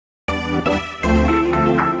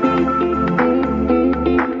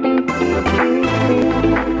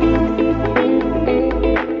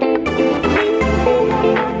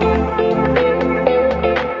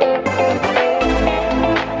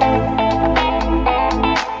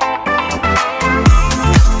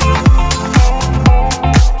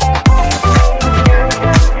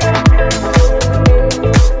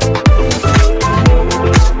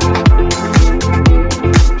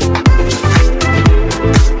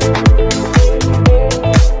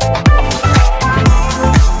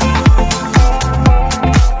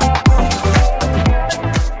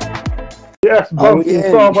Bancil,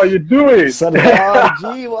 Brilliant. how you doing? Sardar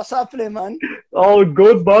G, what's happening, man? Oh,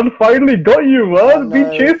 good, man. Finally got you, I man. Been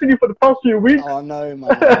know. chasing you for the past few weeks. I know,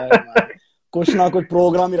 man. I know, man. कुछ ना कुछ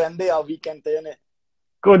program ही रहंदे आ weekend ते ने.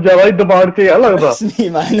 कुछ ज्यादा ही दबाड़ के है लगता. Trust me,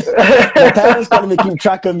 man. My parents got me keep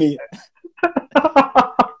track of me.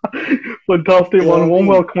 Fantastic, Yeah, man. Warm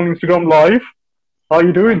welcome on Instagram Live. How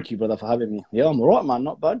you doing? Thank you, brother, for having me. Yeah, I'm alright, man.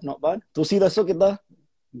 Not bad, not bad. तू सीधा सो कितना?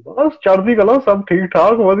 बस चढ़ती कला सब ठीक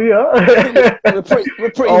ठाक बढ़िया. We're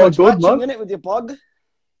pretty Oh, much good, matching, man. innit, with your pod.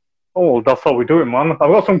 Oh, that's how we do it, man. I've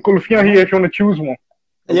got some kulfiyan here if you want to choose one.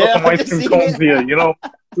 I've got Yeah, some I've ice just cream seen cones it. here, you know.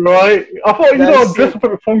 Right. I thought, That's I'd dress sick. up a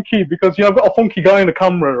bit funky because, I've got a funky guy in the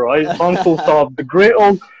camera, right? Bancil Saab, the great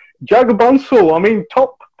old Jag Bancil. I mean,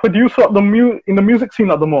 top producer at in the music scene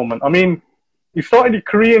at the moment. I mean, you started your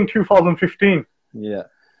career in 2015. Yeah.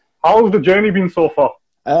 How's the journey been so far?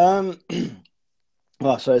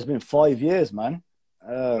 Well, so it's been 5 years, man.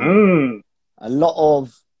 Mm. A lot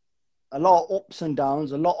of ups and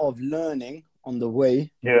downs, a lot of learning on the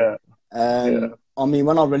way. Yeah. Yeah. I mean,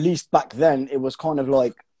 when I released back then, it was kind of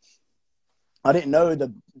like I didn't know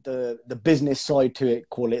the business side to it,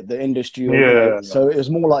 call it the industry. Or, Yeah. So it was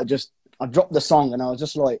more like just I dropped the song and I was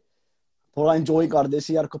just like, well, I enjoy God. This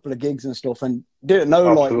he had a couple of gigs and stuff, and didn't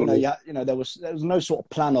know Absolutely. like there was no sort of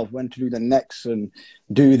plan of when to do the next and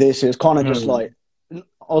do this. It was kind of just like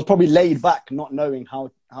I was probably laid back, not knowing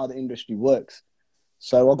how the industry works.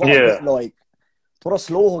 So I got a bit like. थोड़ा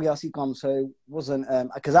slow हो गया सी काम, so it wasn't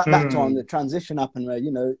because at that time the transition happened where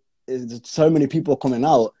so many people coming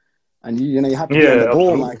out and you have to be on the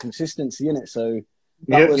ball, man, consistency in it. So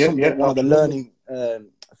that was something one of the learning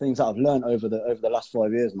things that I've learned over the last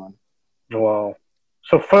 5 years, man. Wow.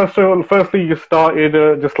 So firstly you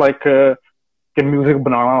started just like get music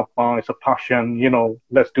banana, it's a passion,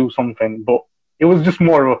 let's do something, but it was just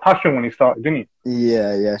more of a passion when you started, didn't you?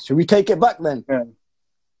 Yeah. Should we take it back then?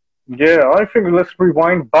 Yeah, I think let's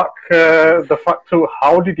rewind back the fact to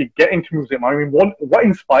how did you get into music? I mean, what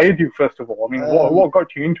inspired you first of all? I mean, what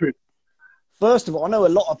got you into it? First of all, I know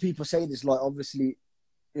a lot of people say this, like obviously,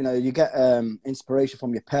 you get inspiration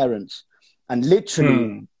from your parents, and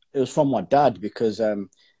literally it was from my dad because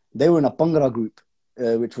they were in a Bhangra group,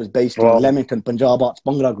 which was based in Leamington, Punjab Arts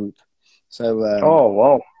Bhangra group. So oh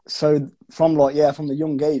wow! So from the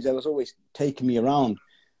young age, they was always taking me around.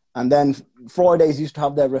 And then Fridays used to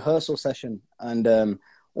have their rehearsal session. And I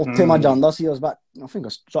think I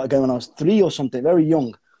started going when I was 3 or something, very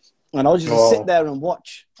young. And I was just sit there and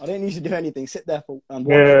watch. I didn't used to do anything, sit there and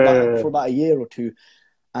watch for about a year or two.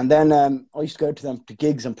 And then I used to go to them to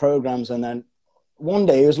gigs and programs. And then one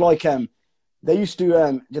day it was like they used to,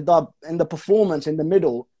 in the performance in the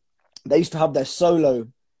middle, they used to have their solo.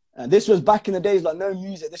 This was back in the days, like no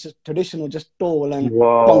music. This is traditional, just dole and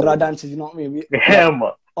Bhangra dances, you know what I mean?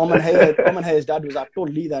 Man. Aman Hayer's dad was at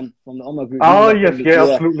Lee then from the Omar group. Oh, yes,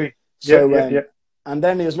 absolutely. So, and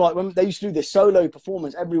then it was like when they used to do this solo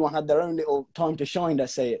performance, everyone had their own little time to shine,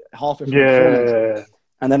 let's say, half of the performance.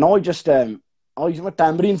 And then I used to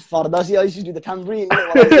tambourine Fardasi, I used to do the tambourine.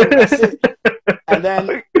 That's it. And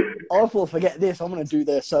then I thought, forget this, I'm going to do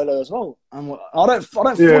the solo as well. And I don't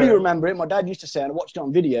fully remember it. My dad used to say, and I watched it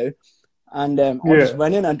on video. And I just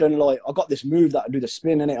went in and done I got this move that I do the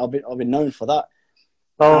spin in it. I've been known for that.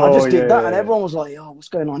 And I just did that, and everyone was like, "Yo, what's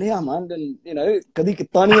going on here, man?" And kadi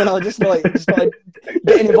kitani, and I just started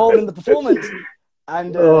getting involved in the performance.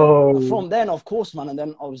 And from then, of course, man. And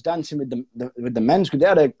then I was dancing with the men's group.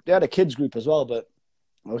 They had a kids group as well, but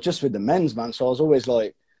I was just with the men's, man. So I was always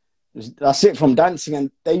like, that's it from dancing.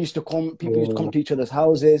 And they used to come. People used to come to each other's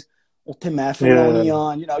houses. I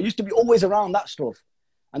used to be always around that stuff.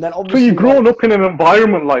 And then obviously, so you've grown up in an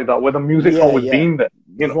environment like that where the music's always been there,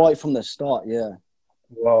 right from the start,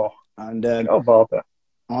 Wow. And how about that?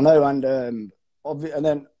 I know, and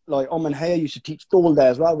then like Oman Hayer used to teach Dole there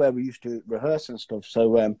as well, where we used to rehearse and stuff.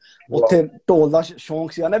 So Dole, that's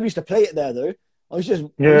Shonksi. I never used to play it there though. I used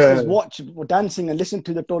to just watch dancing and listen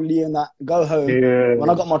to the Dole and that. Go home when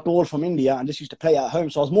I got my Dole from India and just used to play at home.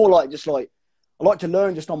 So I was more like I like to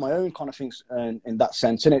learn just on my own kind of things in that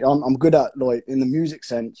sense. Innit? I'm good at like in the music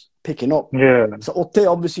sense picking up. So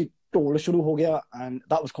obviously Dole shuru ho gaya, and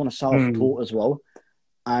that was kind of self-taught as well.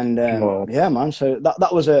 And man. So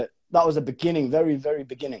that was a beginning, very very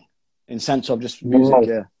beginning, in sense of just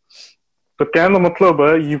music. So कहने का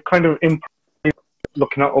मतलब you've kind of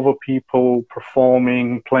looking at other people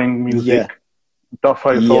performing, playing music. That's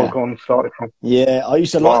how it's all gone started from. I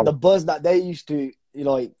used to like the buzz that they used to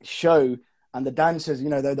show, and the dancers.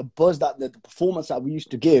 The buzz that the performance that we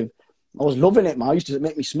used to give. I was loving it, man. I used to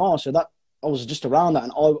make me smile. So that I was just around that,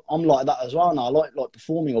 and I'm like that as well now. I like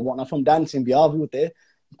performing or whatnot. From dancing, biavu there.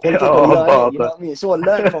 Quality Oh, you know about what I mean? So I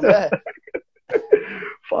learned from there.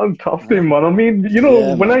 fantastic, man. I mean, Yeah,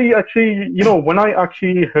 when man. when I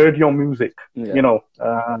actually heard your music, Yeah,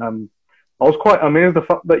 I was quite amazed the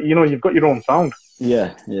fact that you've got your own sound.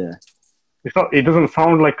 yeah, yeah. It doesn't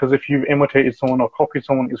sound like as if you've imitated someone or copied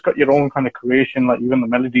someone. It's got your own kind of creation, like even the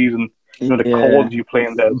melodies and the Yeah. chords you play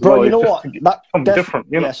in there as Bro, well. you It's know just what? That something different,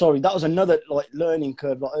 yeah, sorry, that was another like learning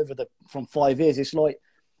curve like over the from 5 years. It's like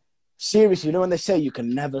seriously, when they say you can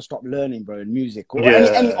never stop learning, bro, in music or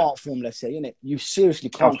any Yeah, art form, let's say, innit? You seriously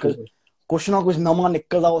can't because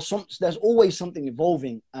absolutely. there's always something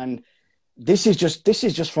evolving, and this is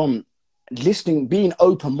just from listening, being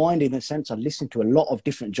open minded in the sense of listening to a lot of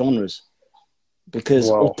different genres because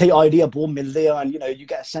Wow, the idea born there, and you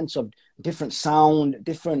get a sense of different sound,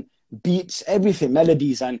 different beats, everything,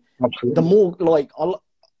 melodies, and the absolutely. more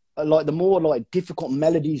the more like difficult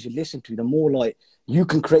melodies you listen to, the more like you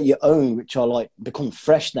can create your own, which are like become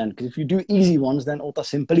fresh then. Because if you do easy ones, then ota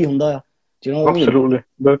simple hi hunda hai. Do you know what I mean? Absolutely.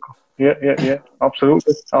 Yeah,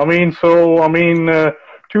 absolutely.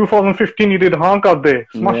 2015 you did Haan Kar De,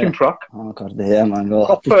 smashing Yeah. track. Oh god, yeah, man. Oh.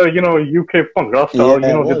 Proper, UK Bhangra Yeah, style, it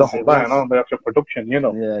did the was. whole It thing, was. the actual production. Yeah,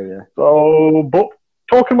 yeah, So, but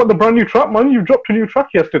talking about the brand new track, man, you dropped a new track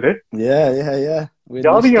yesterday. yeah, yeah, yeah. With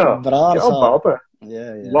Mr. Yaarian, Brar kya Saab. baat hai.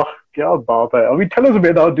 Yeah, yeah. Wah, kya baat hai. I mean, tell us a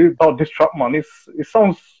bit about this track, man. It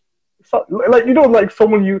sounds like, like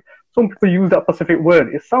some people use that specific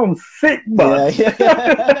word. It sounds sick, man. Yeah,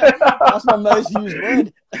 yeah. That's my most used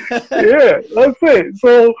word. Yeah, that's it.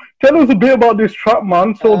 So tell us a bit about this track,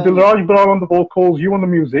 man. So um, Dilraj Brar on the vocals, you on the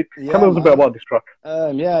music. Tell yeah, us a bit man. about this track.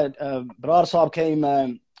 Brar Saab came.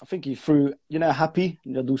 I think he threw. Happy,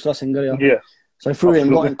 the dusra singer, yeah. Yeah, So through him, got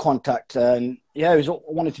absolutely. in contact, and yeah, he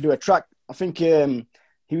wanted to do a track. I think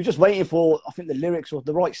he was just waiting for, I think, the lyrics or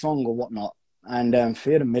the right song or whatnot, and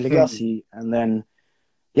Fear and Hmm. Miligasi, and then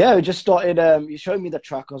yeah, we just started. He showed me the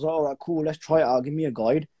track. I was like, all right, cool, let's try it out. Give me a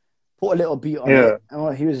guide. Put a little beat on Yeah, it.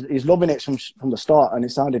 And he's loving it from the start, and it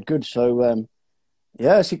sounded good. So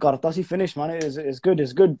yeah, si karta si finished, man. It's good.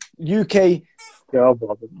 It's good. yeah,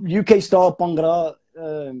 brother. UK style Bhangra.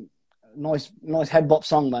 Nice head bop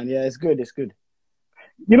song, man. Yeah, it's good. It's good.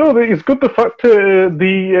 It's good the fact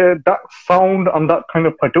that sound and that kind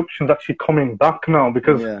of production's actually coming back now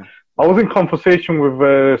because Yeah, I was in conversation with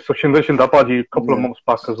Sushinder Dabaji a couple of yeah, months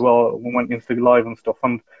back as well. We went Insta Live and stuff,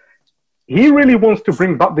 and he really wants to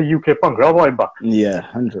bring back the UK Bhangra vibe back. yeah,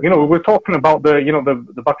 100. We were talking about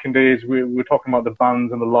the back in days. We were talking about the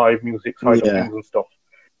bands and the live music side of Yeah, things and stuff.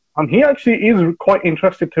 And he actually is quite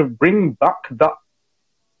interested to bring back that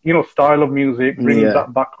style of music, bring yeah,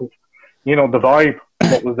 that back of the vibe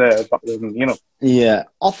what was there back then. yeah.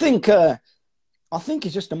 I think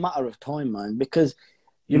it's just a matter of time, man. Because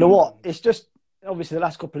you know what? Mm. It's just obviously the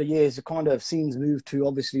last couple of years, the kind of scenes moved to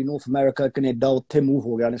obviously North America, Canada, Tim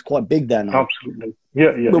Wolf, and it's quite big there now. Absolutely,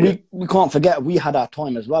 yeah, But yeah. we can't forget we had our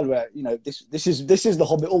time as well, where this is the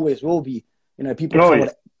hub. It always will be. People Oh yeah,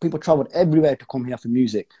 traveled everywhere to come here for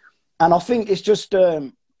music, and I think it's just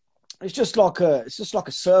like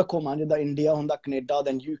a circle, man. That India, on that Canada,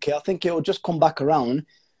 then UK. I think it will just come back around.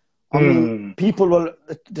 I mean, mm.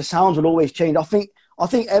 the sounds will always change. I think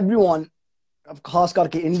everyone, खास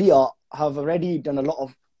करके India, have already done a lot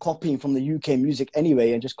of copying from the UK music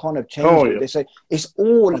anyway, and just kind of changed Oh it. yeah, They say it's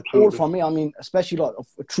all absolutely. from me. I mean, especially like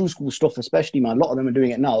true school stuff, especially, man. A lot of them are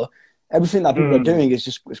doing it now. Everything that people are Mm. doing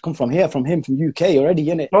it's come from here, from UK already,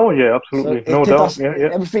 innit? Oh yeah, So absolutely, no doubt. Yeah, yeah.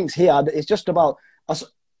 everything's here. It's just about us,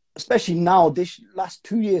 especially now. This last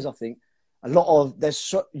 2 years, I think a lot of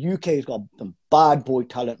UK's got some bad boy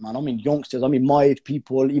talent, man. I mean, youngsters. I mean, my age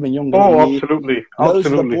people, even younger than Oh, me. absolutely, Loads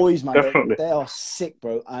of the absolutely, boys, man. definitely. They are sick,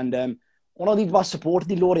 bro. And one of these support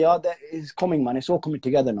the L'Oreal that is coming, man. It's all coming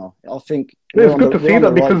together now. I think It's good to we're see on the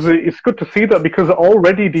that because rise.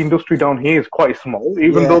 already the industry down here is quite small,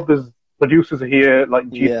 even though Yeah, there's producers here like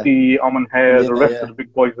yeah, GT, Aman Hair, yeah, the rest of yeah, the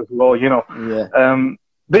big boys as well. yeah,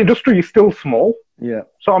 The industry is still small, yeah,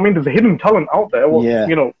 so I mean, there's a hidden talent out there.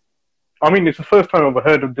 yeah, I mean, it's the first time I've ever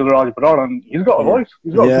heard of Dilraj Brar, and he's got a yeah, voice.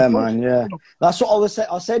 He's got a good yeah, voice. man. Yeah, that's what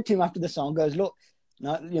I said to him after the song. Goes, look,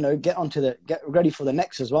 now get ready for the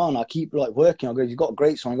next as well. And I keep like working. I go, you got a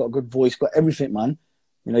great song, you got a good voice, got everything, man.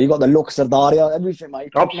 You got the look, Sardaria, everything, man. You're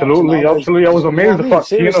top notch Absolutely, now. Goes, absolutely. I was you know what amazed I the mean? fact,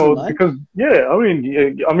 Seriously, man. because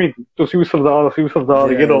to see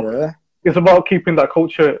Sardar, Yeah, yeah, it's about keeping that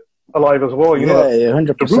culture alive as well. yeah, yeah,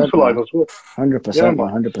 hundred The roots percent, alive man. as well. hundred Yeah, percent, man.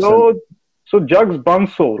 man. 100%. So Jags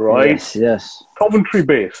Bancil, right? Yes, yes. Coventry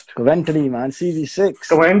based. Coventry, man. CV6.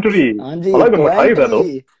 Coventry. I Anji, like the Matai there though.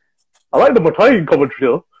 Coventry. I like the Matai in Coventry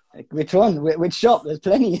though. Which one? Which shop? There's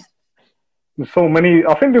plenty. There's so many.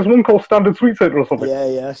 I think there's one called Standard Sweet Cider or something.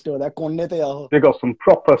 Yeah, still that konne te yaar. They got some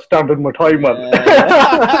proper standard Matai, man.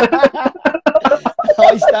 Yeah.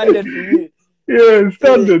 High standard for you. Yeah,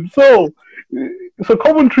 standard. So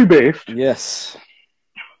Coventry based. Yes.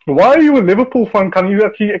 Why are you a Liverpool fan? Can you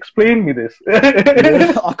actually explain me this?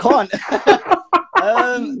 Yeah, I can't.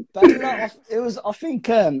 But you know, I think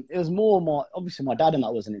it was more obviously my dad and I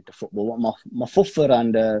wasn't into football. My fuffer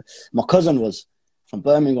and my cousin was from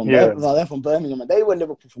Birmingham. Yeah. They're from Birmingham and they were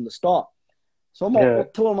Liverpool from the start. So I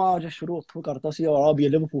told him I just should I'll be a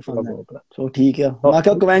Liverpool fan then. So ठीक है. मैं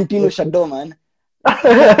क्या Coventry नु छड्डो man.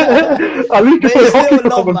 At least you play hockey for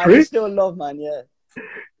Coventry. They still love, man. Yeah.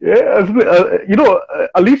 Yeah, you know,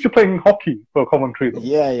 at least you're playing hockey for Coventry. Though.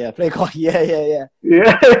 Yeah, play hockey. Yeah.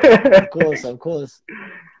 Yeah. Of course.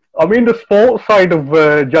 I mean, the sports side of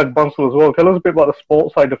Jag Bancil as well. Tell us a bit about the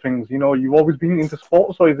sports side of things. You know, you've always been into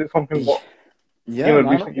sports, or is it something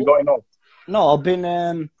recently you got in on? No, I've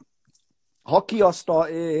been hockey. I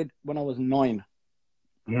started when I was 9.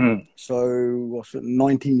 So what's it,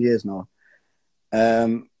 19 years now.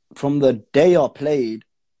 From the day I played,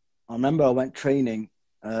 I remember I went training.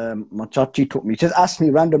 My chachi took me, just asked me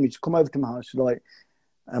randomly to come over to my house. She's like,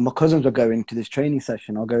 my cousins were going to this training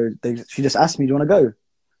session. She just asked me, do you want to go?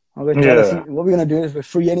 I'll go, what we're going to do is we're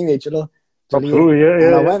free anyway, Absolutely, yeah.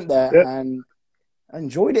 And I went there and I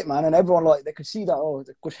enjoyed it, man. And everyone, like, they could see that, I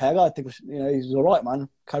think, he's all right, man.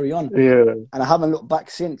 Carry on. Yeah. And I haven't looked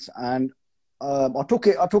back since. And I took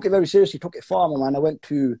it very seriously, took it far, man. I went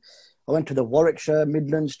to the Warwickshire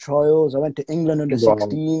Midlands trials. I went to England under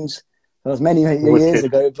 16s. That was many years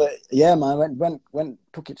ago. But yeah, man,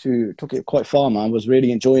 took it quite far, man. I was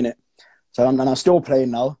really enjoying it. So and I'm still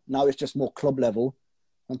playing now. Now it's just more club level.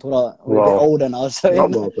 I'm a bit older now. So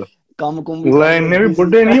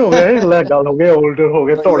बुढ़े नहीं हो गए गल हो गए older हो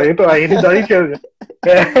गए थोड़े तो आई नहीं दाढ़ी चल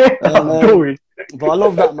But I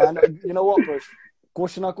love that, man. You know what, bro?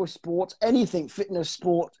 Koshinako sports, anything fitness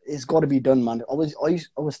sport has got to be done, man. I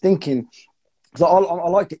was thinking, so I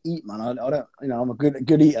like to eat, man. I don't, I'm a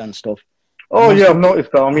good eater and stuff. Oh yeah, I've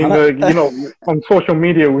noticed that. I mean, on social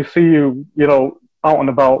media we see you, out and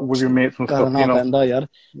about with your mates and stuff. And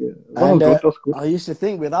that's good. I used to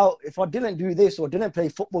think if I didn't do this or didn't play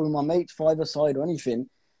football with my mates 5-a-side or anything,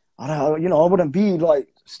 I wouldn't be like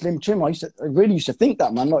Slim Jim. I really used to think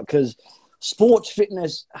that, man, like because. Sports,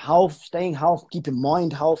 fitness, health, staying healthy, keep your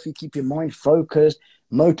mind healthy, keep your mind focused,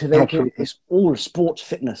 motivated. Absolutely. It's all sports,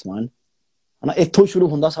 fitness, man. And if push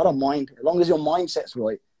through that's how I mind. As long as your mindset's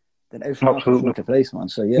right, then everything else will fall into place, man.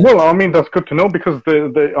 So yeah. Well, I mean that's good to know because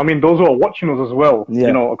those who are watching us as well,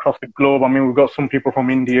 across the globe. I mean, we've got some people from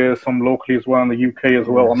India, some locally as well in the UK as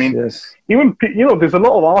well. Even there's a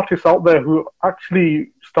lot of artists out there who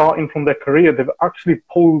actually starting from their career, they've actually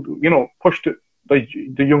pushed it. The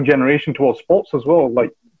young generation towards sports as well,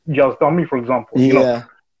 like Jazz Dummy, for example. He's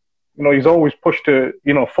always pushed to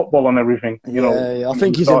football and everything. I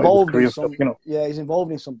think he's involved in some. He's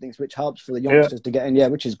involved in some things which helps for the youngsters to get in.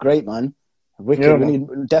 Which is great, man. Wicked. We need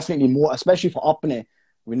definitely more, especially for Uppany.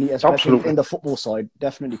 We need, especially in the football side,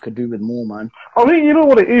 definitely could do with more, man. I mean, you know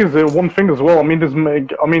what it is. One thing as well. I mean,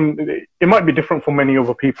 it might be different for many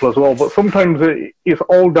other people as well. But sometimes it's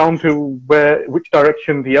all down to which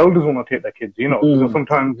direction the elders want to take their kids.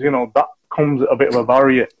 Sometimes that comes a bit of a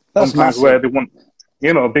barrier. That's sometimes massive. Where they want,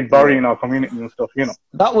 a big barrier in our community and stuff.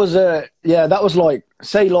 That was that was like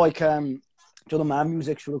the man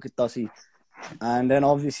music should look at Tassi, and then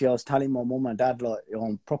obviously I was telling my mum and dad like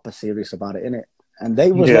I'm proper serious about it, innit? And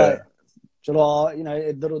they was like, they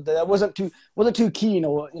wasn't too keen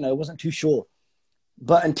or wasn't too sure.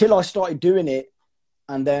 But until I started doing it,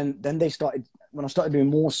 and then they started when I started doing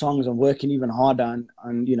more songs and working even harder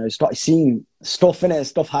and started seeing stuff in it,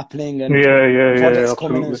 stuff happening and projects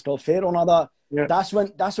coming and stuff here and all that. Yeah. That's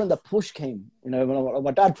when the push came. When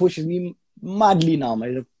my dad pushes me madly now,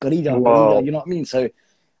 mate. You know what I mean? So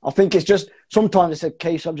I think it's just sometimes it's a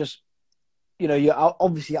case of just. You're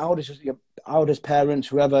obviously your eldest parents,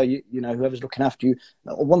 whoever whoever's looking after you,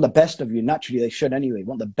 want the best of you. Naturally, they should anyway.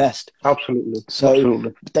 Want the best. Absolutely.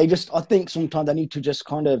 So I think sometimes they need to just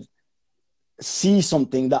kind of see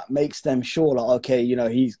something that makes them sure, like, okay, he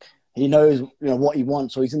knows what he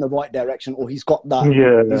wants, or he's in the right direction, or he's got that.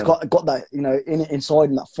 He's got that inside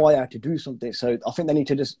and that fire to do something. So I think they need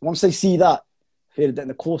to just once they see that,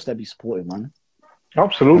 then of course they'll be supportive, man.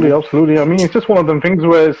 Absolutely. I mean, it's just one of them things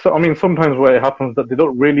where, sometimes where it happens that they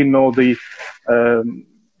don't really know the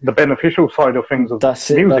beneficial side of things of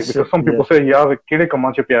music. Because some people say, they actually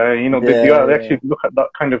look at that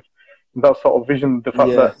sort of vision, the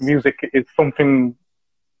fact that music is something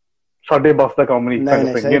Sade bas da kamani kind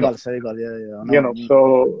of thing, you know.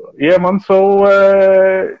 So yeah, man. So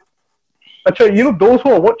actually, those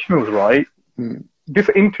who are watching us, right? This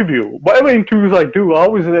interview, whatever interviews I do, I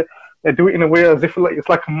always do it in a way as if it's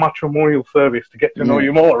like a matrimonial service to get to know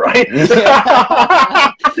you more, right?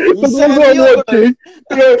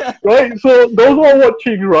 Right? So those who are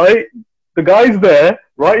watching, right? The guy's there,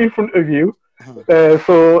 right in front of you.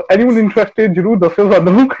 So anyone interested, that's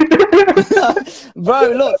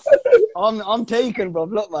bro, look, I'm taken, bro.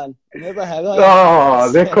 Look, man. Never have I.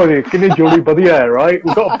 Right?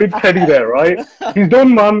 We've got a big teddy there, right? He's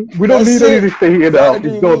done, man. We don't need any to stay here now.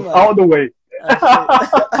 He's done. Out of the way.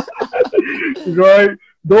 Right?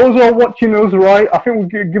 Those who are watching us, right? I think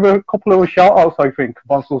we'll give a couple of shout outs, I think,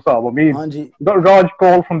 Bancil Saab. I mean, we've got Raj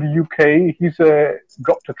Brar from the UK. He's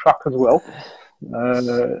dropped a track as well.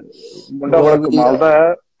 Kamal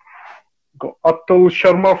there. Got Atul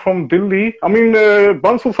Sharma from Delhi. I mean,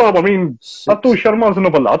 Bancil Saab, Atul Sharma's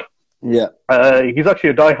another lad. Yeah. He's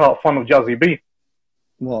actually a die-hard fan of Jazzy B.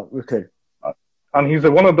 What? Okay. And he's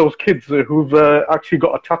one of those kids who's actually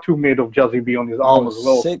got a tattoo made of Jazzy B on his arm as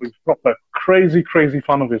well. Sick. He's proper crazy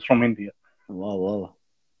fan of his from India. Wow.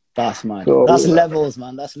 That's mad. So, that's levels,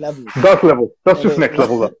 man. That's levels. That's level. That's just next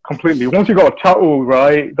level, that, completely. Once you got a tattoo,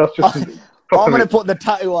 right, that's just... I'm going to put the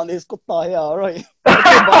tattoo on his kutta here, alright?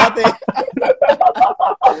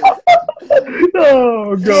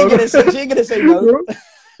 Oh, God. She ain't going to say no.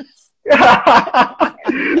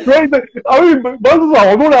 Right,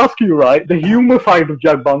 I want to ask you, right, the humor side of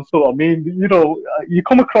Jag Bancil. I mean, you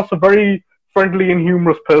come across a very friendly and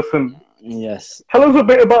humorous person. Yes. Tell us a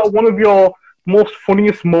bit about one of your most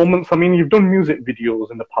funniest moments. I mean, you've done music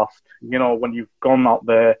videos in the past, when you've gone out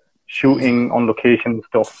there shooting on location and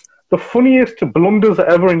stuff. The funniest blunders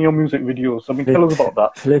ever in your music videos. I mean, tell us about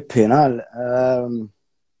that. Flipping hell.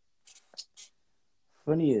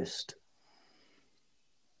 Funniest.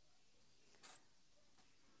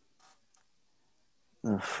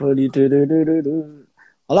 Funny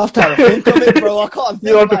I'll have to have a think of it, bro. I can't think.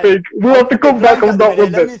 You have to think. We'll have to come back on that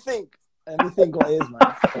one. Let me think what it is,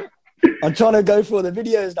 man. I'm trying to go through the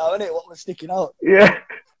videos now, innit? What was sticking out? Yeah.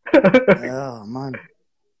 Oh, man.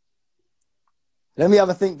 Let me have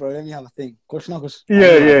a think, bro. Let me have a think.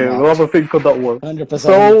 Yeah. We'll have a think of that one. 100%.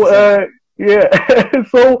 So, yeah.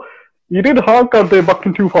 So, you did Hardcore back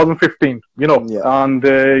in 2015, and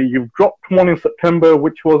you've dropped one in September,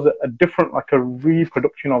 which was a different, like a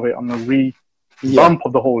reproduction of it and a revamp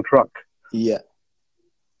of the whole track. Yeah.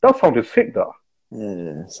 That sounded sick, though.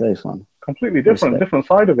 Yeah, so fun. Completely different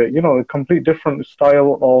side of it, a complete different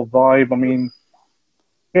style or vibe. I mean,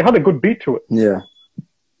 it had a good beat to it. Yeah.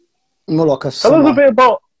 More like a Tell us a bit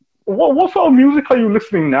about what sort of music are you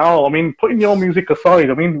listening now? I mean, putting your music aside,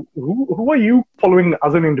 I mean, who are you following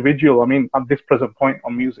as an individual? I mean, at this present point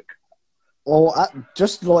on music. Well,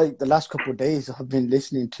 just like the last couple of days, I've been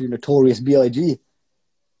listening to Notorious B.I.G.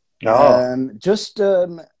 I'm just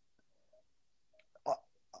working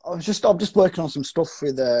on some stuff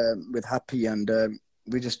with Happy, and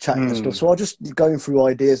we're just chatting and stuff. So I'm just going through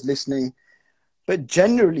ideas, listening. But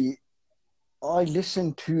generally, I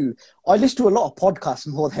listen to a lot of podcasts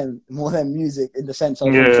more than music, in the sense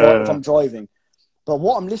of if I'm driving. But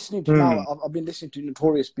what I'm listening to now, I've been listening to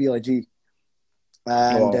Notorious B.I.G.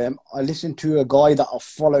 And I listened to a guy that I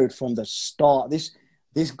followed from the start. This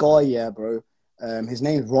guy, bro. His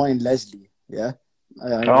name's Ryan Leslie. Yeah.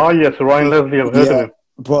 Yes, Ryan Leslie. I've heard of him.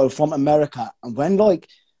 Bro, from America. And when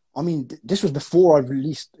this was before I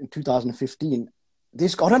released in 2015.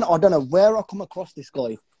 This guy, I don't know where I come across this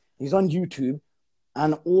guy. He's on YouTube,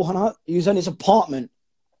 and he's in his apartment.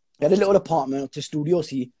 He had a little apartment to studio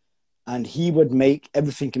C, and he would make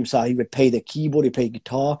everything himself. He would play the keyboard, he'd play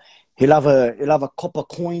guitar. He'll have a cup of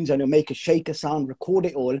coins, and he'll make a shaker sound, record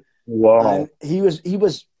it all. Wow! And he was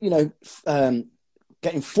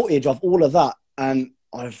getting footage of all of that, and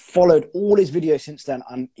I've followed all his videos since then.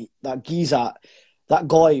 And that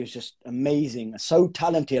guy is just amazing, so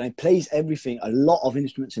talented, and he plays everything, a lot of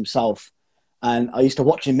instruments himself. And I used to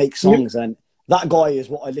watch him make songs, and that guy is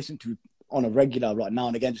what I listen to on a regular right now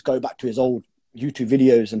and again. Just go back to his old YouTube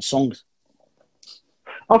videos and songs.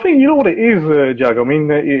 I think you know what it is, Jag. I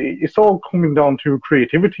mean, it's all coming down to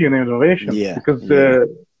creativity and innovation. Yeah. Because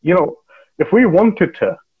if we wanted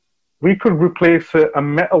to, we could replace a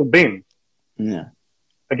metal bin. Yeah.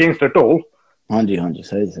 Against a door. 100,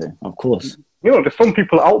 so of course. There's some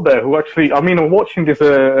people out there who actually. I mean, I'm watching this.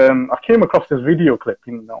 I came across this video clip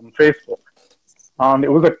on Facebook. And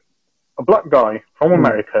it was a black guy from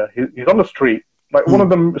America. He's on the street, like one of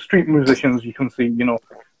the street musicians you can see.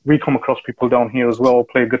 We come across people down here as well,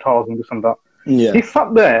 play guitars and this and that. Yeah. He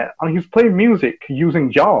sat there and he's playing music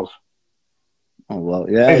using jars. Oh well,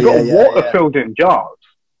 yeah, And he's got water filled in jars,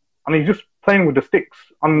 and he's just playing with the sticks,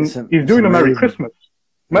 and he's doing a Merry Christmas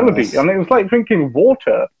melody, and it was like drinking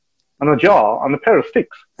water and a jar and a pair of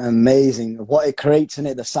sticks. Amazing what it creates in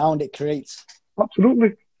it, the sound it creates.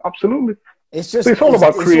 Absolutely, absolutely. It's just it's all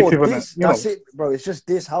about creativity. That's it, bro. It's just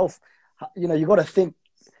this how, you know, you got to think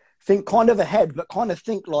kind of ahead, but kind of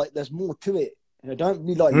think like there's more to it. You know, don't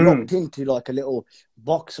be like locked into like a little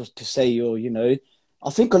box to say, or you know, I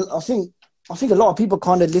think a lot of people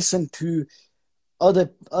kind of listen to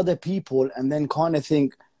other people and then kind of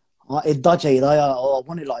think, oh, I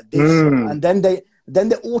want it like this, and then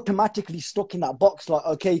they're automatically stuck in that box. Like,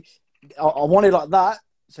 okay, I want it like that,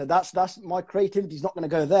 so that's my creativity's not going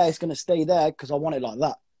to go there. It's going to stay there because I want it like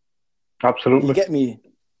that. Absolutely, you get me.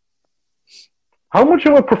 How much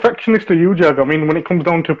of a perfectionist are you, Jag? I mean, when it comes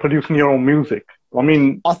down to producing your own music, I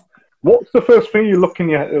mean, what's the first thing you look in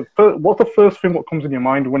your? What's the first thing what comes in your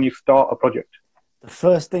mind when you start a project? The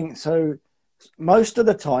first thing, so most of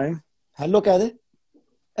the time, look at it.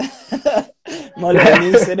 My little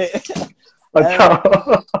niece in it.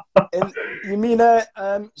 You mean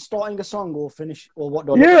starting a song or finish or what?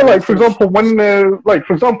 Yeah, like for example, when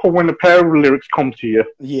a pair of lyrics come to you,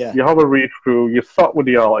 you have a read through, you start with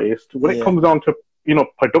the artist. When it comes down to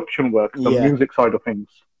production work, the music side of things,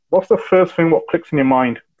 what's the first thing what clicks in your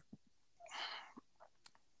mind?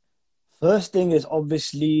 First thing is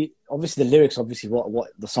obviously the lyrics, obviously what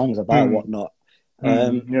the song's about, whatnot.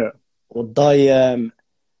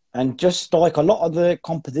 And just like a lot of the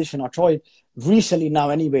composition, I tried recently now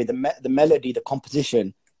anyway, the melody, the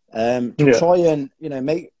composition, to try and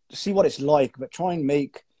see what it's like, but try and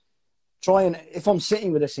if I'm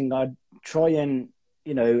sitting with a singer, I'd try and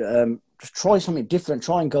just try something different,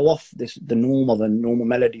 try and go off the norm of a normal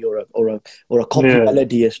melody or a copy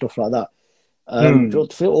melody and stuff like that.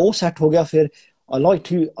 Also, I like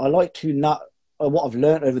to not. What I've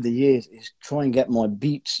learned over the years is try and get my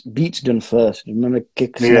beats done first. Remember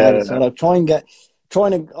kick snare. So I'm trying to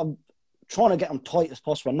get them tight as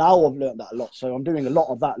possible. Now I've learned that a lot, so I'm doing a lot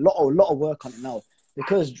of that, a lot of work on it now.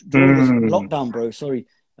 Because during this lockdown, bro, sorry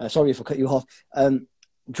if I cut you off.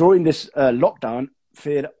 During this lockdown,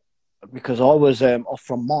 because I was off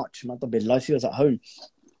from March, I was at home,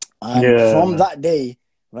 and from that day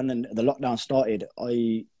when the lockdown started,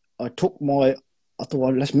 I thought, well,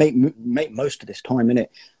 let's make most of this time in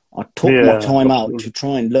it. I took my time out to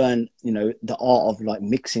try and learn, the art of like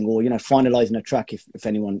mixing or finalizing a track. If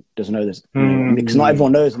anyone doesn't know this, mix. Not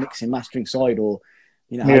everyone knows the mixing, mastering side, or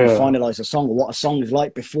how you finalize a song or what a song is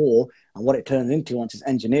like before and what it turns into once it's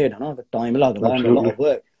engineered. And I have a lot of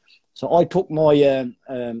work. So I took my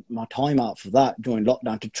my time out for that during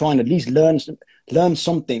lockdown to try and at least learn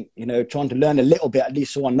something. Trying to learn a little bit at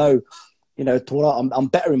least, so I know, I'm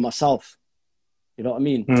better in myself. You know what I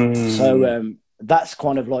mean? So that's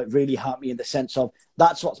kind of like really helped me in the sense of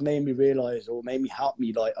that's what's made me realize or made me help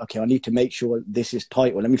me like, okay, I need to make sure this is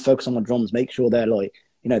tight. Well, let me focus on my drums, make sure they're like,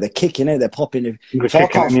 they're kicking it, they're popping. If I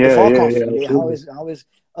can't feel it, how is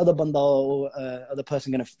other banda or other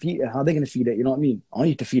person going to feed it? How are they going to feed it? You know what I mean? I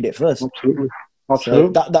need to feed it first. Absolutely. So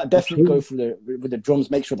that definitely go through with the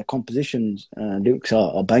drums, make sure the compositions, lyrics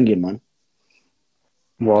are banging, man.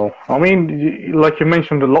 Well, I mean, like you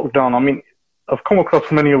mentioned, the lockdown, I mean, I've come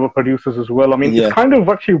across many other producers as well. I mean, it's kind of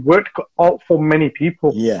actually worked out for many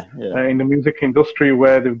people in the music industry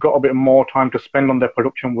where they've got a bit more time to spend on their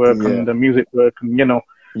production work and the music work, and I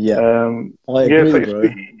agree, bro.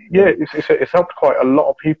 It's helped quite a lot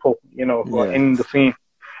of people, who are in the scene.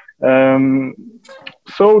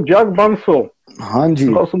 So, Jag Bancil,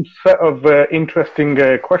 I've got some set of interesting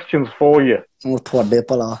questions for you.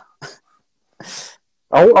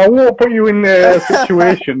 I won't put you in a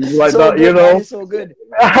situation like that, It's so good.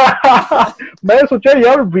 मैं सोचा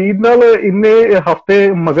यार weed नाल इन्ने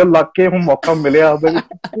हफ्ते मगर लग के हम मौका मिले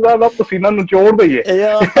पूरा ना पसीना निचोड़ दईए.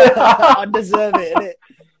 I deserve it, innit?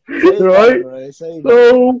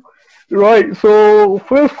 Right. So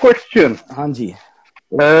first question. Hanji.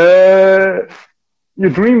 Your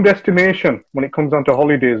dream destination when it comes down to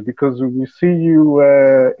holidays, because we see you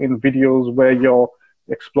in videos where you're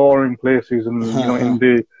exploring places, and in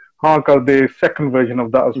the the second version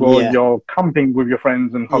of that as well, you're camping with your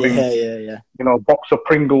friends and having a box of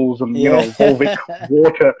Pringles and Volvic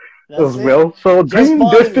water as well. So dream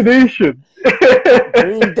destination.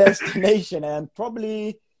 Dream destination, and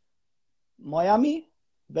probably Miami,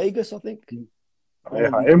 Vegas, I think.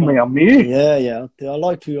 Miami. Yeah. I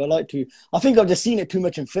like to. I think I've just seen it too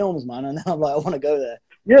much in films, man, and I'm like, I want to go there.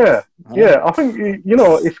 I think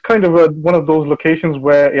it's kind of one of those locations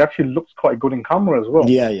where it actually looks quite good in camera as well.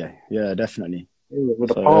 Yeah, definitely. With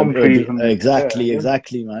the palm trees. Exactly,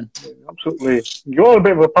 man. absolutely. You're a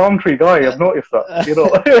bit of a palm tree guy. I've noticed that. You know.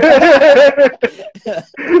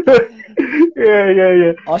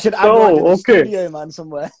 Yeah. I should add one to the studio, man,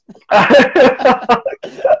 somewhere.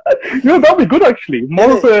 You know, that'd be good actually.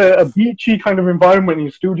 More of a beachy kind of environment in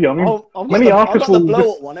your studio. I mean, many artists will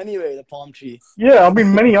blow up one anyway. The palm tree. Yeah, I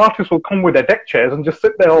mean, many artists will come with their deck chairs and just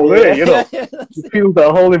sit there all day. You know, you feel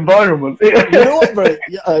the whole environment. You know what, bro?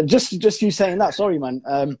 Just you saying that. Sorry, man.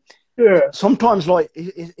 Sometimes like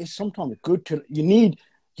it's sometimes good to you need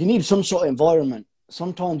some sort of environment.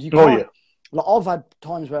 Sometimes you can't. Like I've had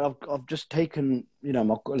times where I've just taken, you know,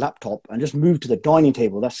 my laptop and just moved to the dining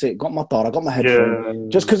table. That's it. Got my thought. I got my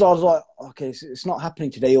headphone. Just because I was like, okay, it's not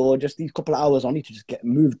happening today, or just these couple of hours, I need to just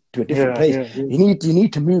moved to a different place. You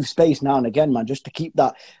need to move space now and again, man, just to keep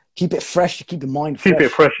it fresh, to keep the mind fresh. Keep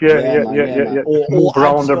it fresh, yeah. Or move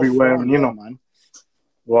around everywhere, you know, man.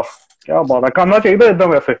 Wow. Yeah, but I can't say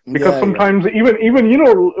that because sometimes even you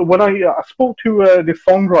know, when I spoke to this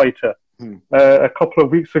songwriter a couple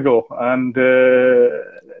of weeks ago, and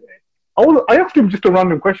I asked him just a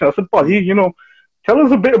random question. I said, "Buddy, you know, tell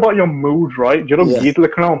us a bit about your mood, right? You know,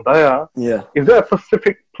 is there a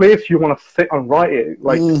specific place you want to sit and write it?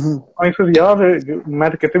 Like, I said, yeah,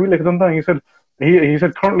 he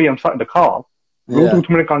said, currently I'm sat in the car.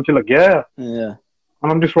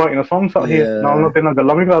 And I'm just writing a song sat here. Now I'm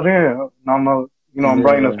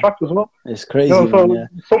writing a track as well. It's crazy. You know, so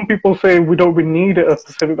some people say we don't really need a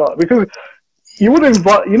specific art because you would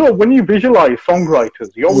invite. You know, when you visualize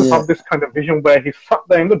songwriters, you always have this kind of vision where he's sat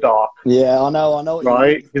there in the dark. Yeah, I know.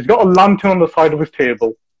 Right, he's got a lantern on the side of his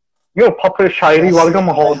table. You know, proper shairi walga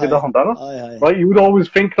mahal jida hunda na. Right, you would always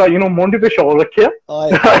think that, you know, Monday the show rakhiya.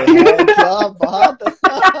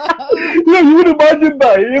 You know, you would imagine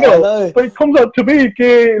that, you know. But it comes out to be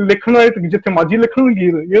ke likhna hai to jithe marji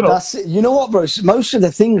likhangi, you know. That's it. You know what, bro? Most of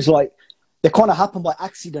the things like they kind of happen by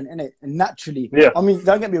accident, innit? And naturally. Yeah. I mean,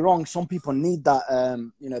 don't get me wrong. Some people need that.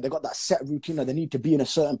 You know, they got that set routine. Or they need to be in a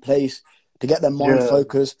certain place to get their mind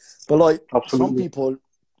focused. But like some people,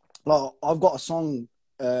 like I've got a song.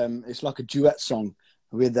 It's like a duet song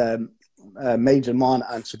with Major Man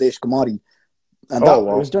and Sudesh Kumari, and that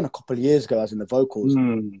was done a couple of years ago as in the vocals.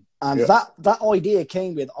 And that idea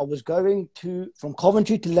came with I was going from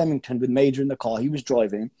Coventry to Leamington with Major in the car. He was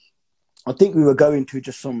driving. I think we were going to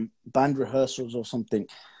just some band rehearsals or something,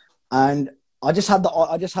 and I just had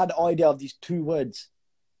the idea of these two words.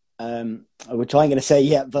 Which I ain't gonna say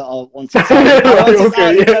yet, but once it's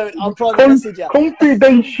I'll probably message you.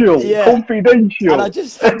 Confidential. Confidential. And I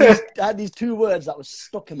just had these two words that was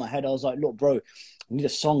stuck in my head. I was like, look, bro, I need a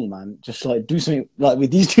song, man. Just like do something like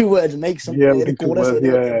with these two words and make something.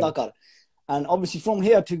 And obviously from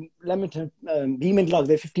here to Leamington, being like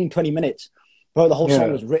there 15-20 minutes, bro, the whole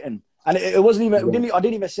song was written. And it wasn't even I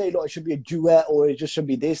didn't even say, look, it should be a duet or it just should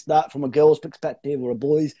be this, that from a girl's perspective or a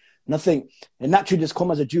boy's. Nothing. It naturally just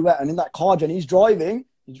come as a duet. And in that car journey, he's driving,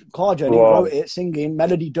 wrote it, singing,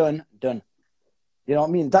 melody done. You know what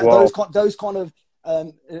I mean? Those kind of,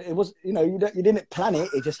 it was, you know, you didn't plan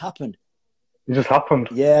it. It just happened. It just happened.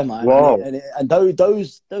 Yeah, man. Wow. And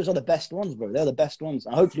those are the best ones, bro. They're the best ones.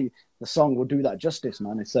 And hopefully the song will do that justice,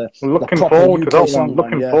 man. It's looking forward to that one.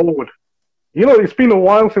 Looking forward. You know, it's been a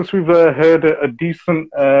while since we've heard a decent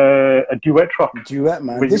a duet track. Duet,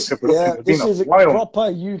 man. This is a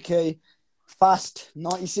proper UK, fast,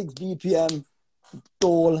 96 BPM,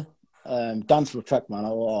 tall, danceful track, man. I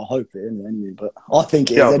hope it is anyway, but I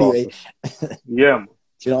think it is anyway. Yeah.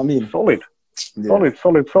 Do you know what I mean? Solid.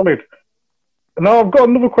 Now I've got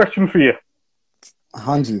another question for you.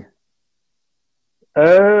 Hanji.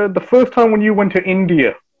 The first time when you went to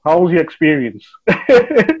India, how was your experience?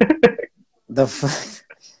 The first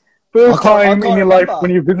time in your life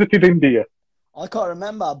when you visited India. I can't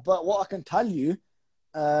remember, but what I can tell you,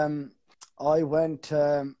 I went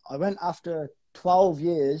after 12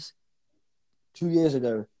 years, 2 years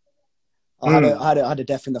ago. I had a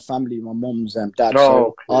death in the family, my mum's dad.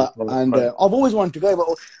 I've always wanted to go, but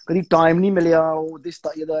because time, this,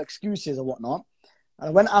 that, the excuses or whatnot. And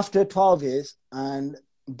I went after 12 years, and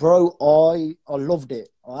bro, I loved it.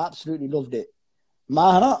 I absolutely loved it.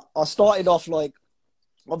 Man, I started off like,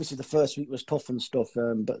 obviously the first week was tough and stuff,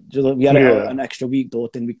 but we had an extra week though,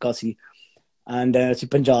 in Kasi, and it's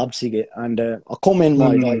Punjab sige, and I come in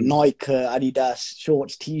my like Nike, Adidas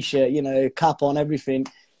shorts, t-shirt, you know, cap on, everything,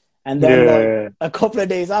 And then like a couple of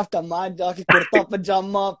days after, man, like kurta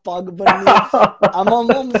pajama, pag bunny. And my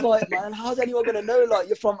mum's like, man, how's anyone gonna know? Like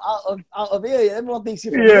you're from out of here. Everyone thinks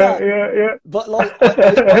you're from here. Yeah. But like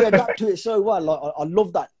I adapt to it so well. Like I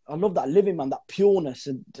love that living, man, that pureness,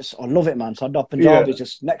 and just I love it, man. So that Punjab is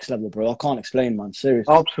just next level, bro. I can't explain, man.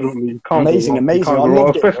 Seriously, absolutely, amazing. I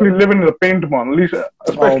loved especially it, living in the paint, man. At least,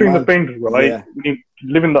 especially in the paint, right? Yeah.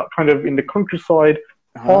 Living that kind of in the countryside,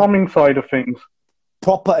 farming side of things.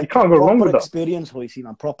 Proper, you can't go wrong with experience, Hoisey,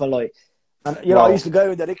 man. Proper, like, and you know, I used to go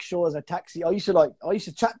with the rickshaw as a taxi. I used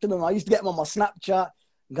to chat to them. I used to get them on my Snapchat,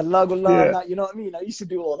 and that. You know what I mean? I used to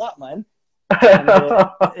do all that, man. And,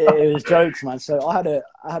 it was jokes, man. So I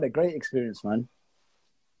had a great experience, man.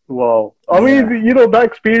 Wow. I mean, you know, that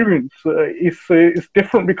experience is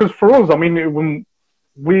different because for us, I mean, when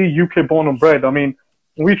we're UK born and bred, I mean,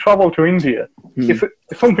 when we travel to India, it's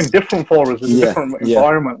something different for us. It's a different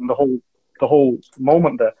environment and the whole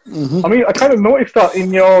moment there. I mean, I kind of noticed that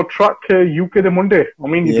in your track UK the Monday. I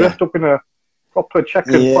mean, you dressed up in a proper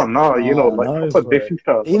checkered banana, you know, like proper desi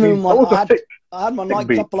style. Even I had my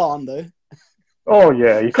Nike chapel on though. Oh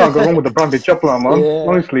yeah, you can't go wrong with the branded chapel, man.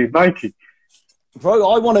 Honestly, Nike. Bro,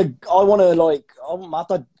 I wanted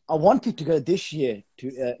to go this year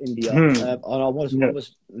to India, and I was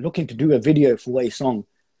looking to do a video for a song.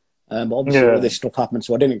 But obviously all this stuff happened,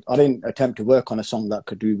 so I didn't attempt to work on a song that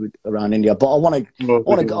could do with around India. But I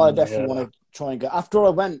definitely want to try and go.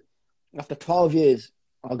 After 12 years,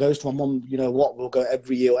 I goes to my mum. You know what? We'll go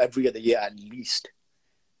every year or every other year at least.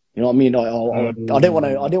 You know what I mean? I didn't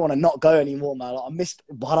want to not go anymore, man. Like, I missed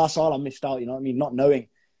Bharasal. I missed out. You know what I mean? Not knowing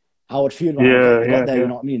how I'd feel when I got there. You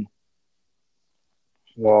know what I mean?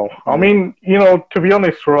 Wow. I mean, you know, to be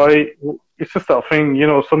honest, right? It's just that thing, you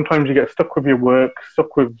know, sometimes you get stuck with your work,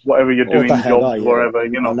 stuck with whatever you're doing, jobs, whatever,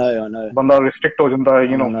 you know. I know. Banda restricted, you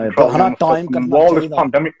know, from all this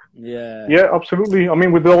pandemic. Yeah, absolutely. I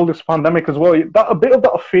mean, with all this pandemic as well, a bit of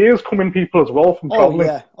that fear is coming people as well from traveling.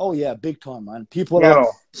 Oh yeah, big time, man. People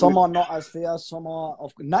some are not as fair, some are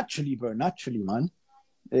naturally, man.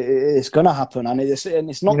 It's gonna happen, and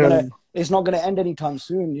it's not gonna end anytime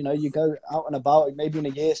soon. You know, you go out and about, maybe in a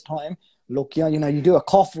year's time. Look, you know, you do a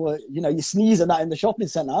cough or, you know, you sneeze and that in the shopping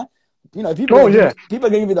centre. You know, people are going to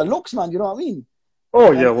give you the looks, man. You know what I mean?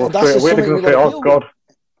 Oh, yeah. Well, straight away they're going to say, oh, God.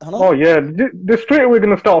 Oh, yeah. They're straight away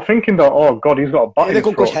going to start thinking that, oh, God, he's got a bat in his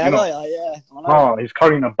throat, you know? Oh, he's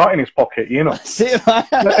carrying a bat in his pocket, you know? That's it, man.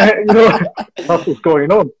 You know, that's what's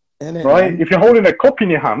going on. Right? If you're holding a cup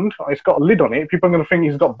in your hand, it's got a lid on it, people are going to think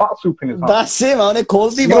he's got bat soup in his hand. That's it, man. It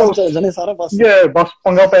calls the vultures and it's out of us. Yeah, but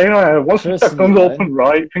once the step comes open,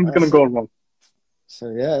 right, things are going to go wrong.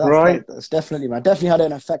 So, yeah, that's definitely, man. Definitely had